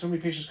 I've had so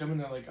many patients come in,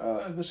 they're like,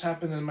 "Oh, this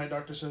happened, and my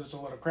doctor said it's a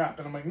lot of crap,"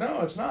 and I'm like,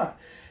 "No, it's not."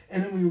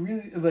 And then we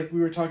really, like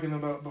we were talking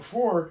about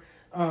before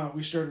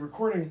we started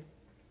recording,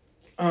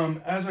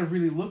 as I've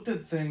really looked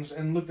at things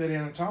and looked at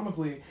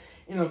anatomically,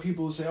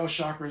 people will say, "Oh,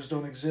 chakras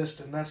don't exist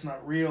and that's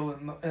not real,"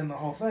 and the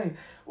whole thing.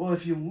 Well,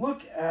 if you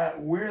look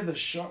at where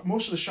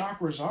most of the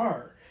chakras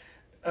are,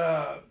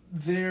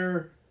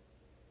 they're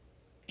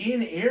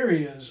in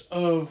areas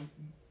of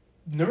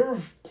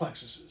nerve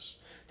plexuses.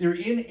 They're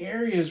in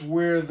areas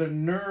where the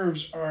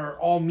nerves are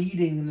all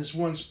meeting in this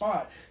one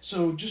spot.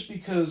 So just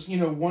because,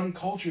 one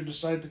culture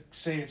decided to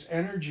say it's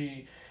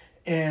energy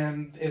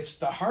and it's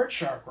the heart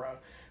chakra,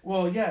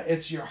 well, yeah,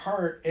 it's your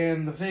heart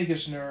and the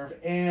vagus nerve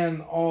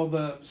and all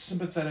the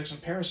sympathetics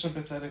and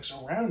parasympathetics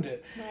around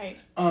it. Right.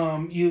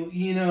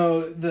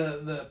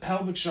 The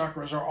pelvic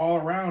chakras are all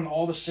around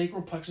all the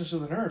sacral plexus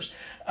of the nerves.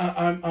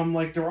 I'm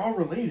like, they're all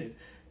related.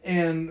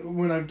 And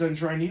when I've done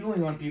dry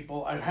needling on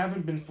people, I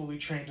haven't been fully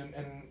trained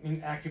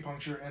in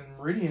acupuncture and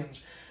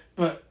meridians,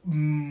 but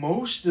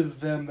most of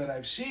them that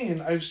I've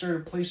seen, I've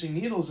started placing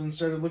needles and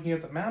started looking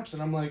at the maps,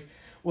 and I'm like,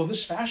 well,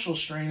 this fascial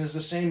strain is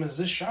the same as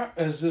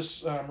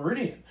this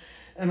meridian.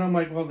 And I'm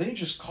like, well, they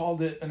just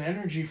called it an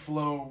energy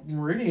flow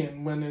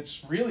meridian when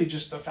it's really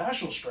just a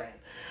fascial strain,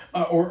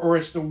 or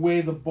it's the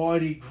way the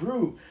body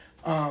grew.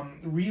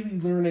 Really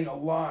learning a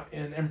lot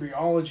in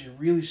embryology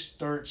really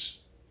starts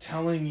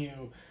telling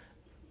you,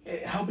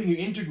 helping you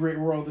integrate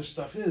where all this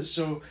stuff is.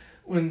 So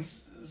when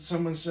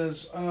someone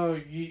says, "Oh,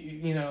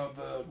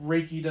 the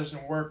Reiki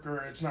doesn't work, or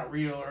it's not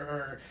real,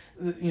 or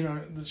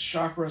the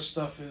chakra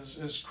stuff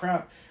is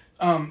crap,"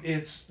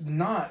 it's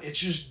not. It's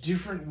just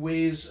different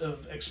ways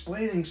of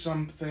explaining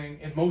something.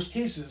 In most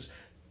cases,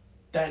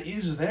 that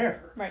is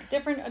there. Right,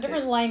 a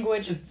different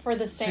language for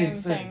the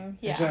same thing.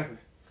 Yeah, exactly.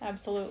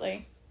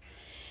 Absolutely.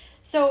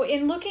 So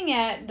in looking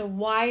at the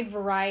wide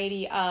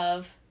variety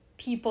of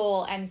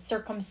people and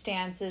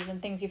circumstances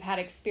and things you've had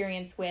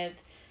experience with,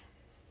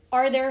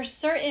 are there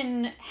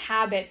certain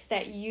habits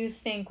that you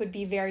think would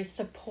be very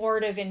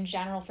supportive in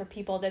general for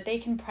people that they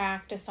can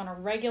practice on a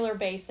regular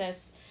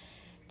basis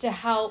to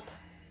help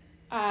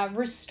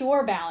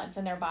restore balance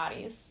in their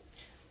bodies?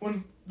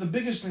 The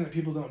biggest thing that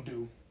people don't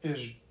do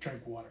is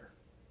drink water.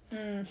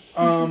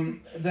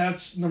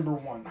 That's number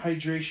one.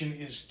 Hydration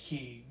is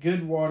key.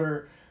 Good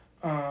water.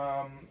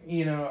 I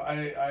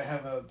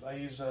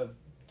use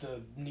the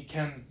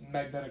Niken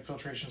magnetic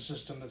filtration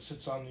system that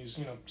sits on these,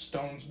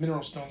 stones,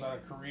 mineral stones out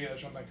of Korea or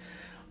something.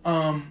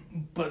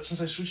 But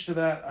since I switched to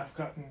that, I've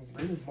gotten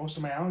really most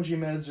of my allergy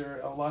meds or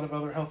a lot of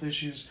other health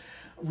issues,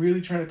 really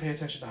trying to pay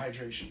attention to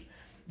hydration.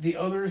 The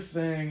other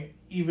thing,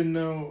 even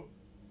though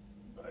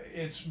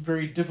it's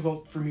very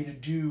difficult for me to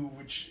do,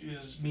 which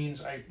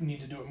means I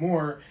need to do it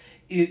more,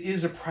 it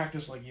is a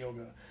practice like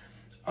yoga.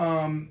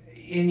 And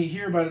you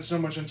hear about it so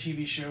much on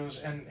TV shows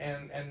and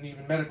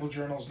even medical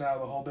journals now,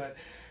 the whole bit.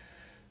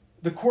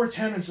 The core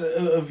tenets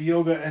of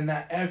yoga and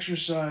that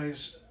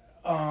exercise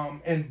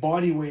and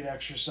body weight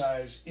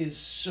exercise is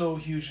so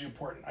hugely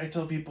important. I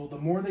tell people the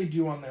more they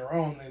do on their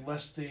own, the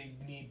less they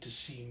need to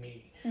see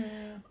me.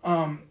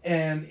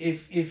 And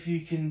if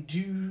you can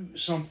do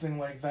something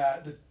like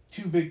that, the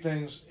two big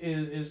things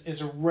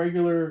is a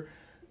regular,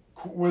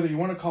 whether you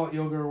want to call it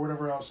yoga or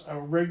whatever else, a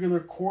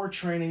regular core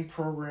training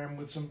program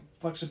with some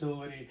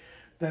flexibility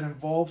that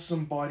involves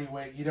some body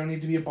weight. You don't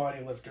need to be a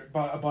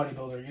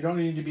bodybuilder. You don't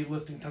need to be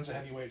lifting tons of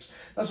heavy weights.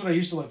 That's what I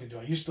used to like to do.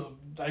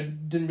 I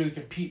didn't really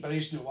compete, but I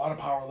used to do a lot of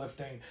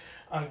powerlifting.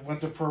 I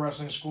went to pro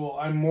wrestling school.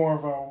 I'm more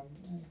of a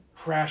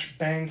crash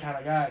bang kind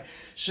of guy.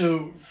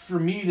 So for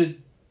me to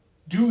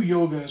do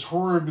yoga is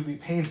horribly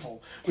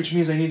painful, which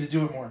means I need to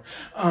do it more.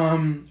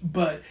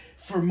 But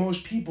for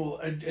most people,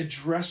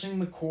 addressing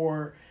the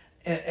core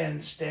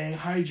and staying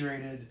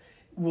hydrated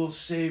will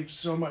save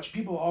so much.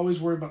 People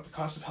always worry about the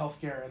cost of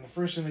healthcare, and the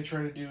first thing they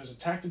try to do is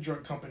attack the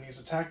drug companies,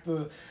 attack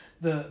the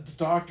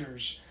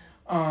doctors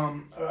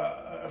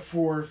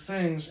for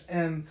things.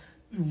 And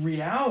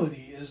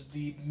reality is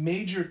the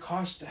major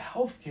cost to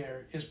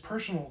healthcare is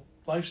personal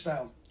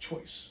lifestyle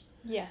choice.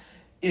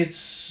 Yes. It's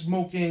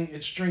smoking,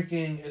 it's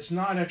drinking, it's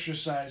not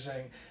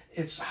exercising,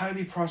 it's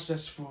highly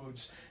processed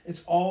foods,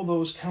 it's all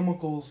those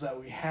chemicals that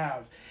we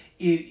have.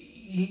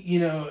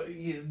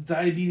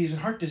 Diabetes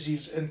and heart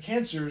disease and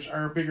cancers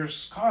are our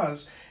biggest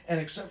cause, and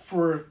except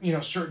for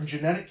certain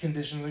genetic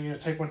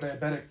conditions, type 1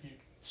 diabetic,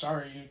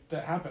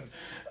 that happened,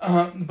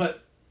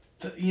 but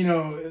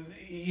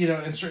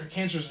and certain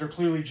cancers that are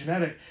clearly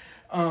genetic,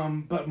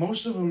 but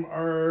most of them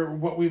are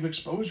what we've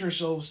exposed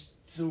ourselves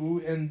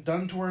to and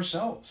done to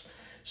ourselves.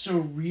 So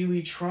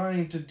really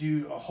trying to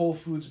do a whole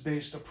foods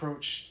based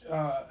approach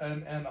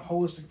and a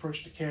holistic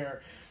approach to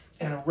care,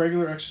 and a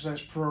regular exercise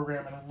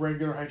program and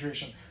regular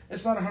hydration,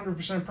 it's not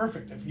 100%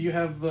 perfect. If you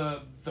have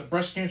the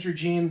breast cancer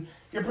gene,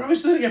 you're probably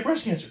still going to get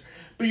breast cancer,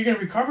 but you're going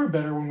to recover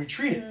better when we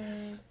treat it.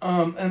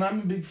 And I'm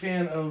a big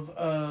fan of,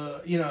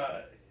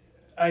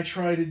 I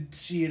try to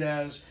see it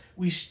as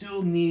we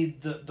still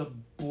need the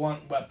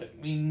blunt weapon.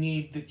 We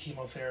need the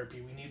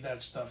chemotherapy. We need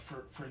that stuff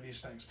for these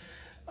things.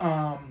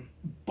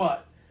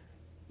 But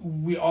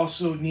we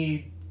also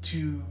need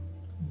to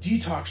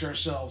detox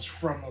ourselves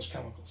from those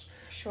chemicals.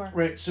 Sure.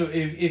 Right. So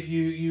if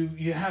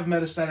you have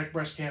metastatic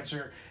breast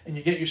cancer and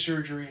you get your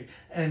surgery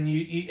and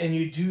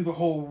you do the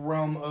whole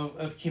realm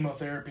of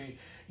chemotherapy,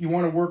 you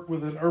want to work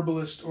with an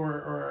herbalist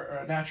or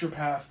a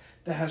naturopath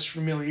that has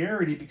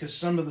familiarity, because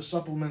some of the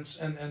supplements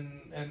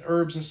and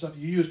herbs and stuff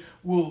you use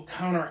will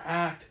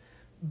counteract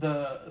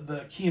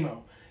the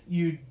chemo.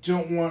 You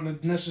don't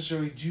want to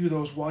necessarily do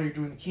those while you're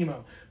doing the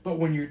chemo. But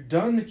when you're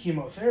done the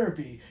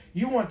chemotherapy,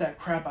 you want that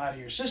crap out of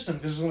your system,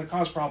 because it's going to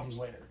cause problems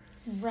later.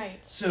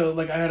 Right. So,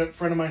 like, I had a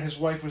friend of mine, his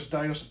wife was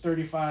diagnosed with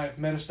 35,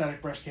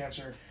 metastatic breast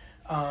cancer.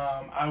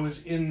 I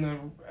was in the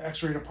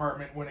x-ray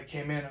department when it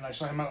came in, and I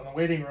saw him out in the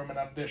waiting room, and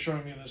they're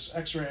showing me this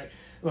x-ray,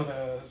 or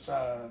the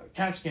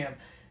CAT scan,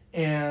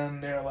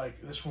 and they're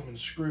like, this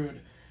woman's screwed.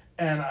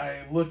 And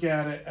I look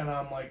at it, and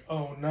I'm like,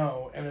 oh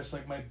no. And it's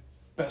like my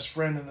best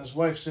friend and his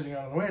wife sitting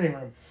out in the waiting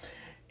room,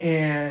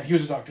 and he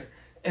was a doctor.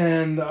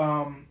 And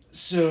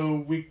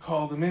so we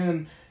called him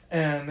in,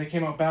 and they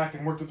came out back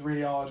and worked with the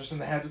radiologist,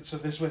 and they had, so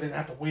this way they didn't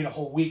have to wait a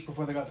whole week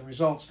before they got the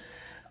results.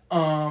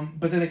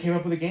 But then they came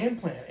up with a game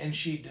plan, and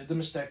she did the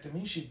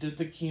mastectomy, she did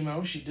the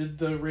chemo, she did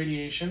the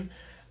radiation,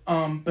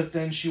 but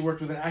then she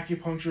worked with an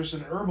acupuncturist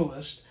and an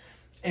herbalist,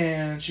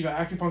 and she got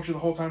acupuncture the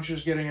whole time she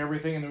was getting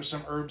everything, and there was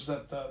some herbs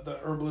that the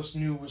herbalist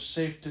knew was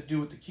safe to do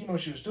with the chemo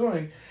she was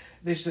doing.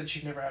 They said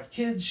she'd never have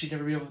kids, she'd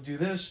never be able to do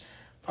this.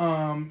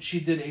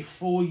 She did a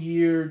full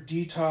year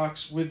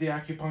detox with the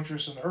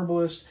acupuncturist and the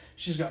herbalist.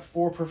 She's got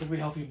 4 perfectly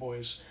healthy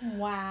boys.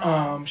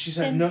 Wow. She's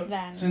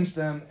had since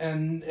then,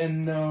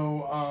 and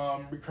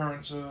no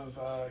recurrence of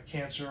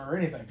cancer or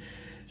anything.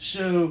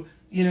 So,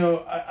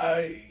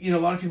 I a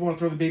lot of people want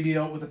to throw the baby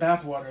out with the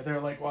bathwater. They're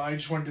like, well, I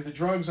just want to do the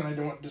drugs, and I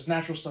don't want, this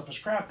natural stuff is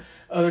crap.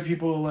 Other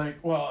people are like,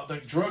 well, the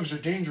drugs are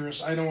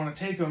dangerous, I don't want to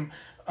take them.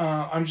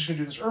 I'm just going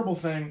to do this herbal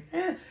thing.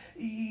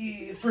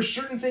 For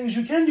certain things,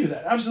 you can do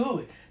that,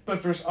 absolutely. But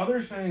for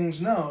other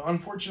things, no.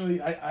 Unfortunately,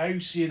 I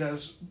see it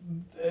as,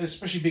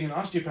 especially being an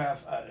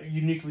osteopath,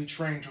 uniquely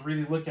trained to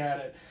really look at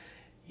it.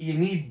 You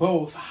need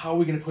both. How are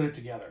we going to put it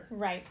together?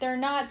 Right. They're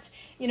not,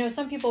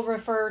 some people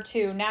refer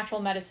to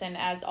natural medicine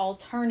as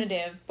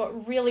alternative,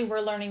 but really we're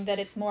learning that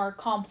it's more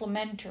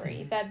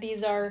complementary, that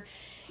these are,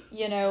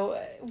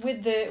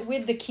 with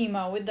the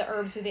chemo, with the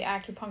herbs, with the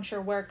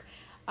acupuncture work,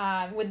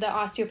 with the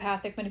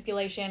osteopathic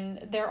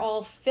manipulation, they're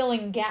all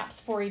filling gaps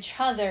for each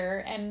other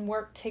and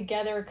work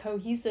together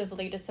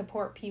cohesively to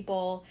support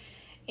people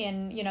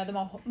in,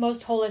 the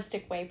most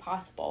holistic way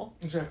possible.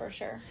 Exactly. For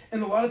sure.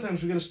 And a lot of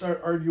times we got to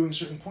start arguing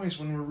certain points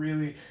when we're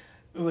really,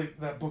 like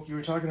that book you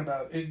were talking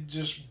about, it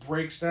just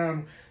breaks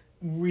down.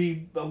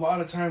 A lot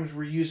of times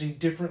we're using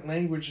different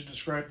language to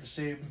describe the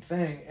same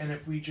thing, and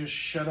if we just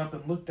shut up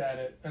and looked at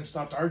it and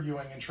stopped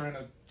arguing and trying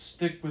to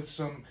stick with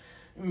some,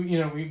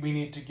 we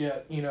need to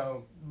get,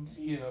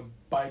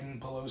 Biden,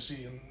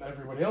 Pelosi, and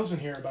everybody else in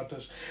here about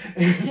this,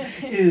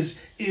 is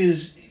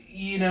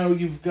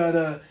you've got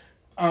to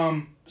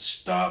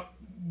stop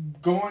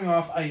going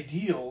off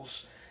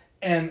ideals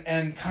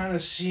and kind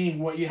of seeing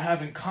what you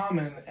have in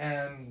common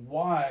and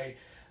why,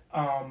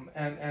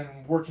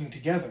 and working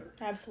together.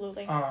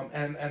 Absolutely.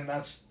 And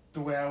that's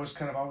the way I was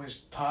kind of always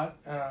taught.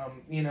 A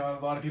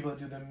lot of people that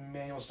do the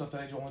manual stuff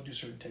that I do only do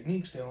certain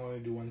techniques. They only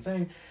do one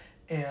thing.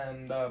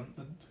 And a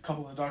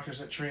couple of the doctors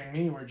that trained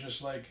me were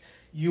just like,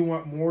 you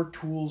want more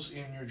tools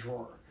in your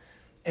drawer.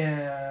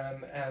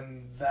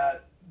 And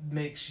that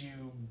makes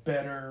you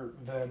better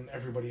than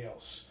everybody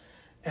else.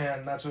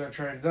 And that's what I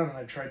tried to do. And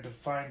I tried to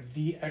find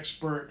the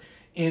expert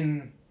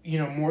in,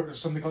 more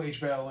something called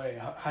HVLA,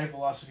 high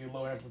velocity,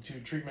 low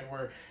amplitude treatment,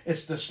 where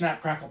it's the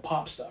snap, crackle,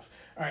 pop stuff.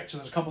 All right, so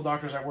there's a couple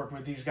doctors I worked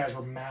with. These guys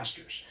were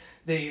masters.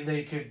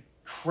 They could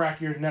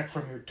crack your neck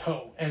from your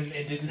toe, and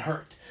it didn't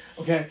hurt.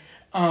 Okay,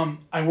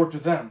 I worked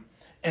with them.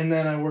 And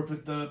then I worked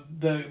with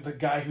the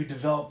guy who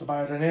developed the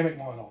biodynamic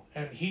model,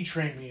 and he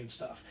trained me and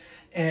stuff.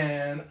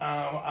 And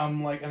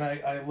I'm like, and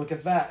I look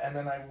at that, and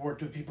then I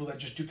worked with people that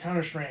just do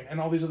counter strain and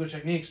all these other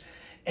techniques,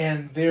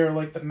 and they're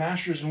like the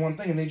masters in one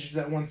thing, and they just do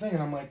that one thing.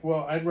 And I'm like,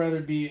 well, I'd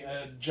rather be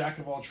a jack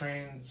of all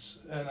trades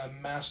and a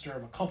master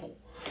of a couple,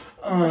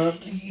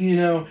 and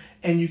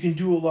you can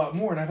do a lot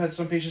more. And I've had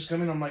some patients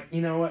come in, I'm like,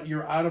 you know what,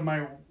 you're out of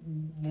my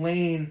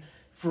lane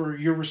for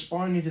you're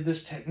responding to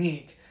this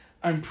technique.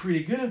 I'm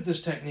pretty good at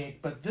this technique,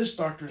 but this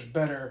doctor's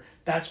better.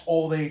 That's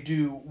all they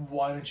do.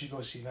 Why don't you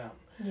go see them?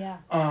 Yeah.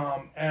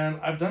 And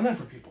I've done that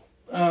for people.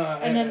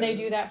 And then they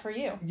do that for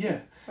you. Yeah.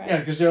 Right. Yeah,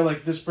 because they're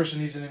like, this person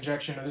needs an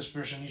injection, or this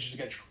person needs to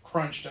get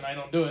crunched, and I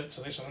don't do it,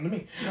 so they send them to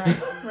me.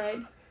 Right, right.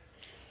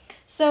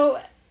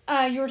 So,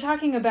 You were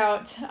talking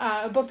about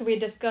a book that we had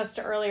discussed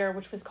earlier,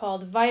 which was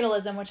called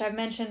Vitalism, which I've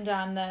mentioned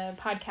on the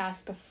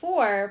podcast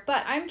before,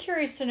 but I'm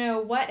curious to know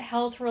what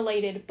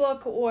health-related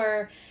book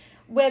or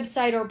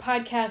website or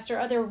podcast or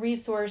other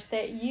resource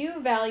that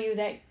you value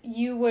that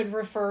you would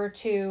refer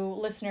to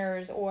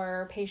listeners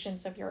or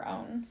patients of your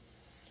own.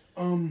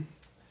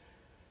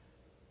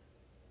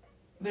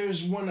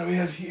 There's one that we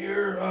have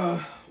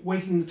here,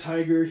 Waking the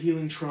Tiger,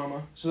 Healing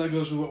Trauma. So that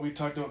goes with what we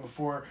talked about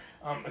before.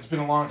 It's been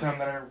a long time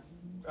that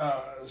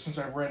since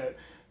I read it,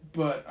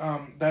 but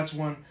that's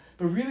one.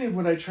 But really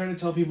what I try to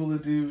tell people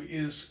to do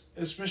is,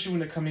 especially when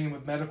they're coming in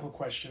with medical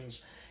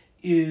questions,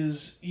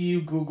 is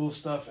you Google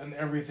stuff and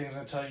everything's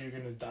going to tell you you're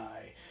going to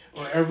die,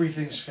 or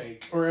everything's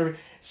fake,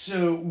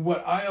 so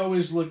what I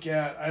always look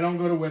at, I don't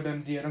go to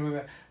WebMD, I don't go to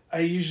that. I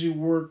usually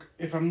work,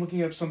 if I'm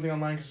looking up something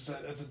online because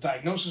it's a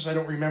diagnosis I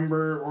don't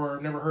remember or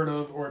never heard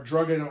of, or a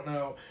drug I don't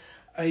know,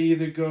 I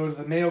either go to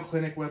the Mayo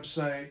Clinic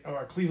website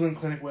or Cleveland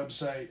Clinic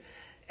website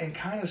and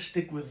kind of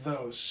stick with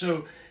those.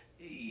 So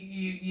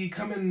you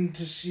come in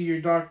to see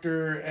your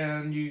doctor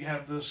and you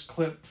have this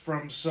clip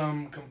from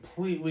some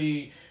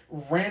completely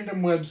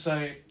random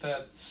website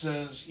that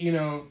says,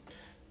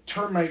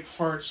 termite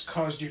farts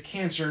caused your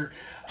cancer.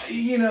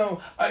 Your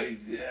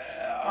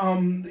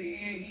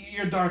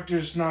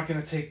doctor's not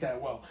going to take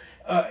that well.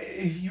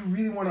 If you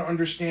really want to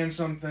understand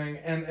something,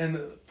 and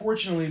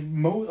fortunately,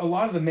 a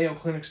lot of the Mayo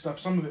Clinic stuff,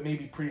 some of it may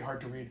be pretty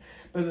hard to read,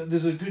 but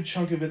there's a good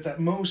chunk of it that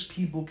most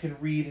people can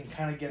read and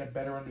kind of get a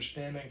better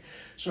understanding.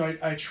 So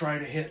I try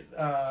to hit,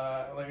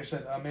 like I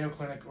said, a Mayo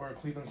Clinic or a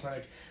Cleveland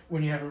Clinic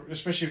when you have,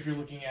 especially if you're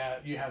looking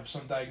at, you have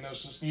some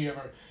diagnosis, you have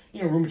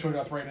rheumatoid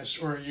arthritis,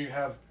 or you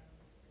have,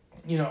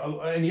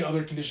 any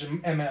other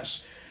condition,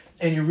 MS,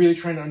 and you're really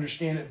trying to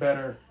understand it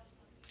better.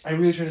 I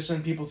really try to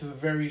send people to the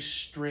very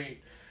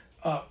straight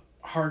up,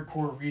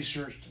 hardcore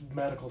researched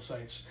medical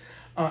sites.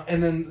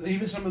 And then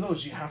even some of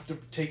those you have to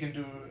take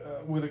into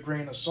with a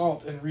grain of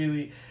salt, and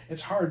really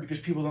it's hard because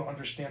people don't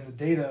understand the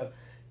data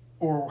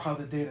or how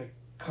the data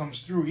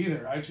comes through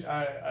either.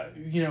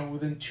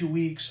 Within 2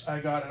 weeks I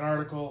got an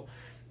article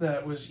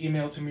that was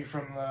emailed to me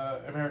from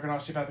the American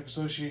Osteopathic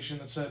Association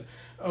that said,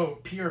 oh,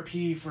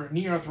 PRP for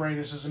knee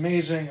arthritis is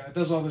amazing and it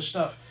does all this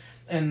stuff,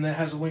 and it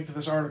has a link to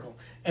this article.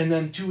 And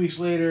then 2 weeks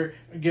later,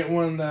 I get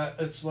one that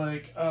it's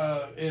like,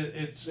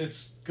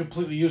 it's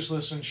completely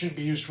useless and shouldn't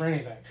be used for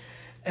anything.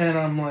 And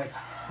I'm like,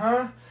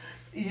 huh?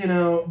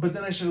 But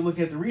then I started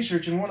looking at the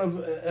research, and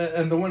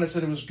the one that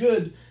said it was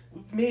good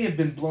may have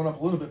been blown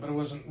up a little bit, but it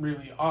wasn't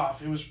really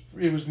off.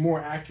 It was more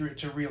accurate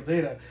to real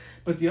data.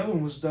 But the other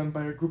one was done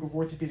by a group of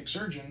orthopedic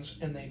surgeons,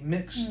 and they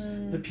mixed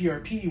the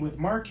PRP with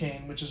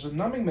Marcaine, which is a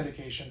numbing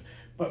medication,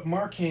 but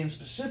Marcaine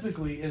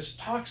specifically is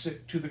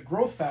toxic to the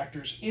growth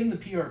factors in the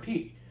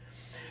PRP.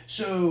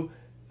 So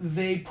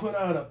they put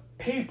out a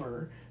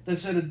paper that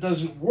said it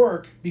doesn't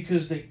work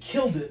because they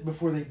killed it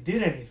before they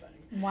did anything.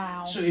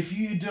 Wow. So if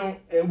you don't,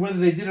 whether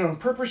they did it on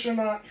purpose or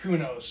not, who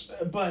knows?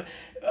 But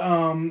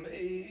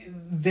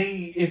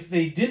if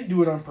they didn't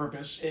do it on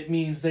purpose, it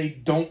means they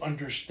don't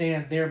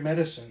understand their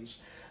medicines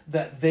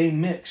that they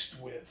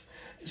mixed with.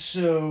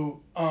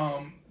 So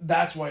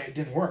that's why it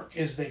didn't work,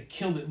 is they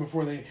killed it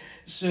before they...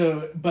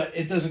 But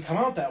it doesn't come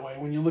out that way.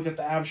 When you look at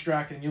the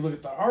abstract and you look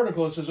at the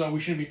article, it says, oh,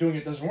 we shouldn't be doing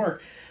it, doesn't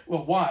work.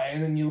 Well, why?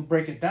 And then you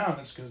break it down,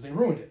 it's because they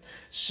ruined it.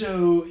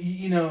 So,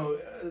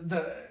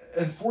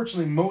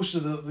 unfortunately, most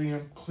of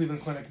the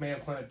Cleveland Clinic, Mayo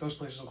Clinic, those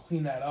places will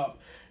clean that up,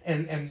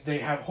 and they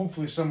have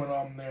hopefully someone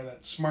on there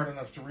that's smart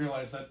enough to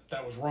realize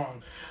that was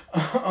wrong,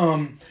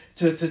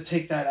 to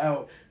take that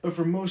out. But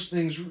for most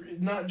things,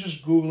 not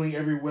just Googling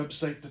every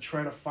website to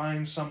try to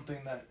find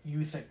something that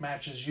you think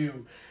matches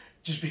you,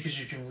 just because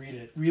you can read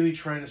it. Really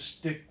try to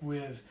stick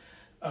with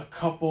a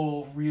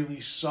couple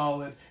really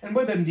solid, and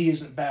WebMD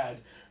isn't bad.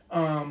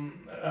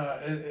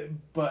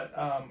 But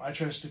I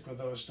try to stick with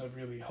those to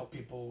really help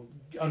people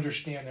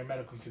understand their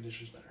medical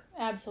conditions better.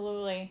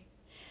 Absolutely.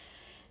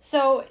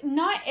 So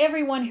not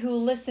everyone who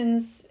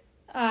listens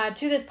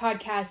to this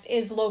podcast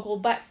is local,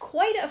 but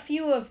quite a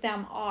few of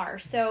them are.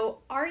 So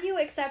are you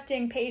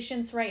accepting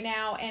patients right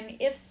now? And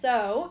if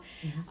so,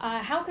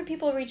 how could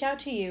people reach out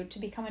to you to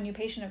become a new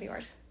patient of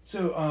yours?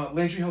 So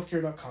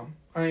LandryHealthcare.com.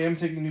 I am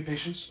taking new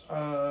patients.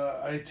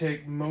 I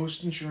take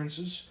most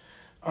insurances.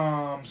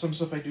 Some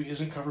stuff I do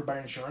isn't covered by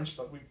insurance,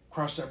 but we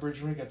cross that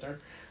bridge when we get there.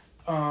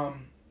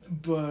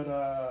 But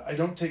I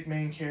don't take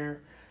main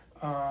care,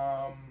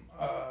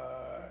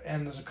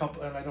 and there's a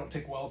couple, and I don't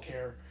take well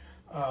care.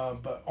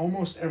 But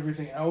almost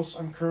everything else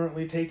I'm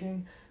currently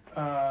taking.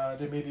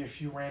 There may be a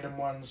few random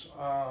ones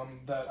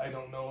that I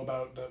don't know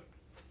about, that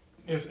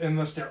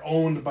unless they're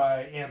owned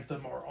by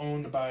Anthem or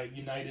owned by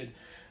United.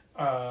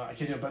 I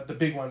can't do it, but the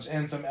big ones: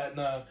 Anthem,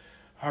 Aetna,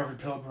 Harvard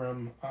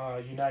Pilgrim,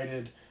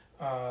 United.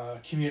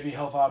 Community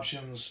health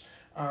options.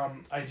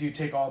 I do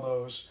take all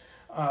those.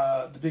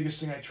 The biggest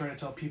thing I try to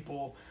tell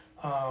people,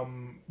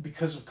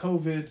 because of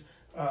COVID,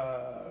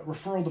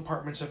 referral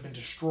departments have been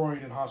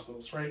destroyed in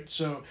hospitals, right?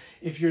 So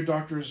if your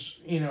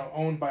doctor's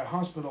owned by a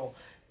hospital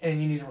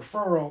and you need a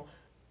referral,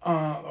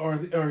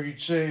 or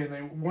you'd say, and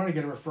they want to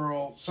get a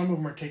referral, some of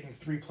them are taking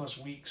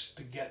 3+ weeks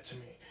to get to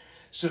me.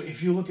 So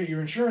if you look at your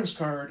insurance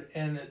card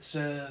and it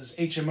says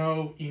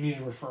HMO, you need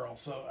a referral.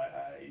 So,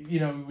 we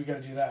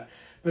got to do that.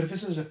 But if it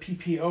says a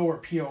PPO or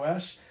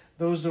POS,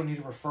 those don't need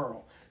a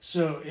referral.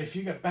 So if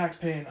you got back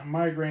pain,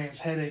 migraines,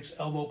 headaches,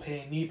 elbow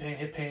pain, knee pain,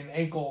 hip pain,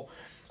 ankle,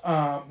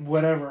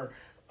 whatever,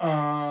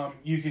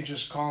 you can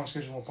just call and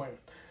schedule an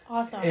appointment.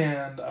 Awesome.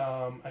 And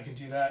I can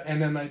do that.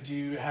 And then I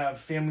do have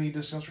family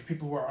discounts for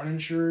people who are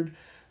uninsured.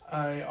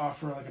 I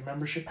offer like a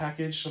membership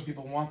package. Some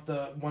people want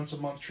the once a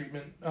month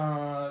treatment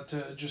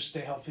to just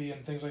stay healthy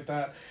and things like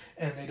that,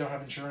 and they don't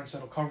have insurance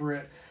that'll cover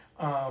it.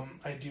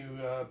 I do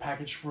a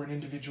package for an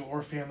individual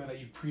or family that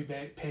you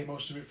pay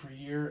most of it for a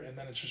year, and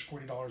then it's just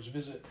 $40 a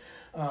visit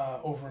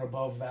over and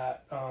above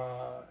that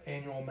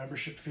annual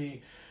membership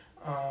fee.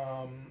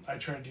 I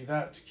try to do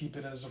that to keep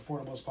it as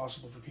affordable as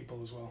possible for people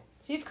as well.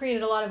 So you've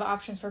created a lot of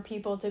options for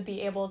people to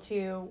be able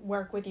to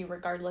work with you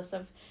regardless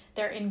of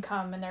their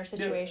income and their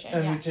situation. Yeah.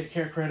 And we take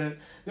care credit.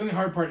 The only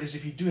hard part is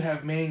if you do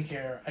have main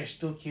care, I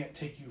still can't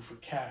take you for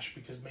cash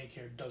because main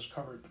care does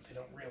cover it, but they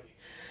don't really.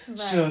 Right.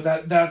 So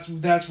that's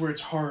where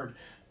it's hard.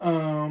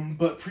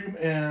 But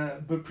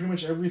pretty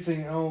much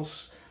everything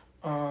else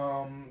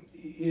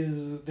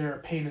is they're a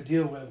pain to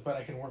deal with, but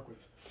I can work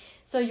with.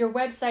 So your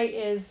website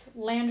is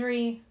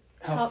Landry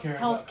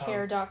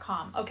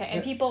healthcare.com. Okay,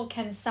 and people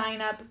can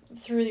sign up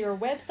through your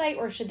website,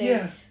 or should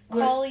they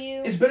call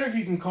you? It's better if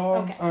you can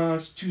call. Okay.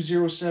 It's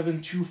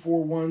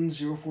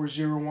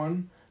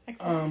 207-241-0401.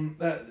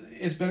 Excellent.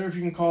 It's better if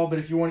you can call, but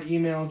if you want to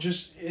email,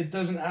 it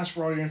doesn't ask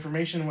for all your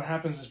information. What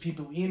happens is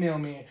people email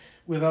me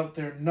without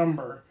their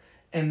number,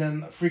 and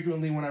then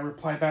frequently when I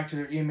reply back to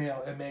their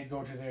email, it may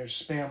go to their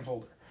spam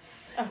folder.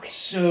 Okay.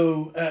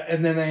 So,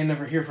 and then I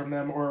never hear from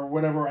them or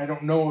whatever. I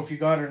don't know if you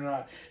got it or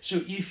not. So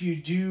if you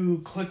do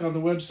click on the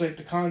website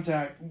to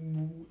contact,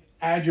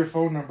 add your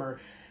phone number,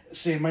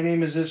 say, my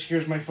name is this,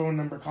 here's my phone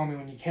number, call me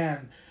when you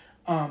can.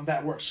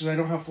 That works. Because I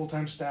don't have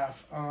full-time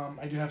staff.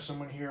 I do have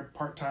someone here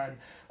part-time.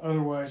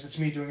 Otherwise, it's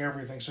me doing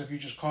everything. So if you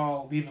just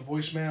call, leave a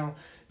voicemail,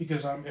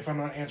 because if I'm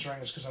not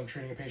answering, it's because I'm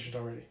treating a patient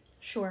already.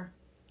 Sure.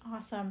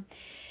 Awesome.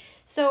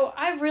 So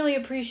I really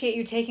appreciate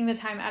you taking the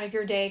time out of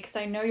your day, because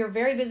I know you're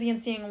very busy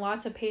and seeing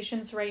lots of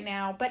patients right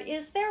now. But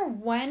is there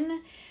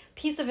one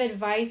piece of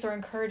advice or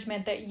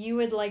encouragement that you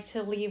would like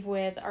to leave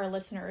with our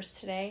listeners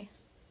today?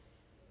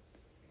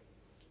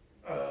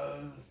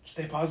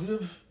 Stay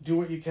positive. Do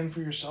what you can for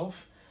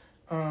yourself.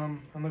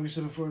 And like we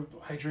said before,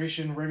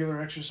 hydration,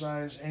 regular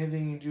exercise,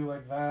 anything you do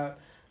like that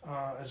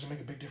is going to make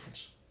a big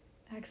difference.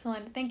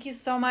 Excellent. Thank you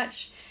so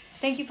much.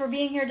 Thank you for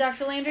being here,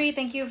 Dr. Landry.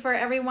 Thank you for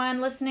everyone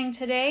listening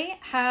today.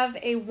 Have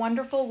a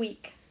wonderful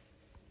week.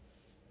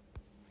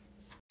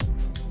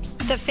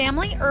 The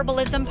Family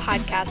Herbalism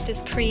Podcast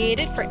is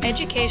created for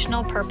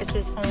educational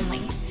purposes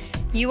only.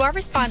 You are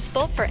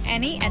responsible for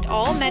any and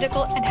all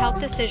medical and health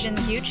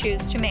decisions you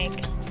choose to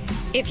make.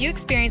 If you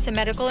experience a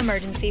medical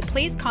emergency,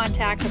 please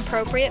contact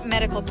appropriate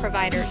medical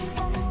providers.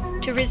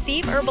 To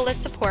receive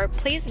herbalist support,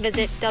 please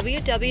visit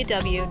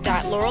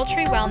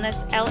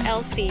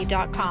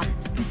www.laureltreewellnessllc.com.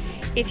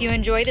 If you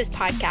enjoy this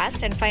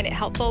podcast and find it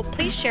helpful,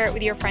 please share it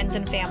with your friends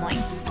and family.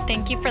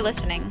 Thank you for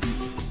listening.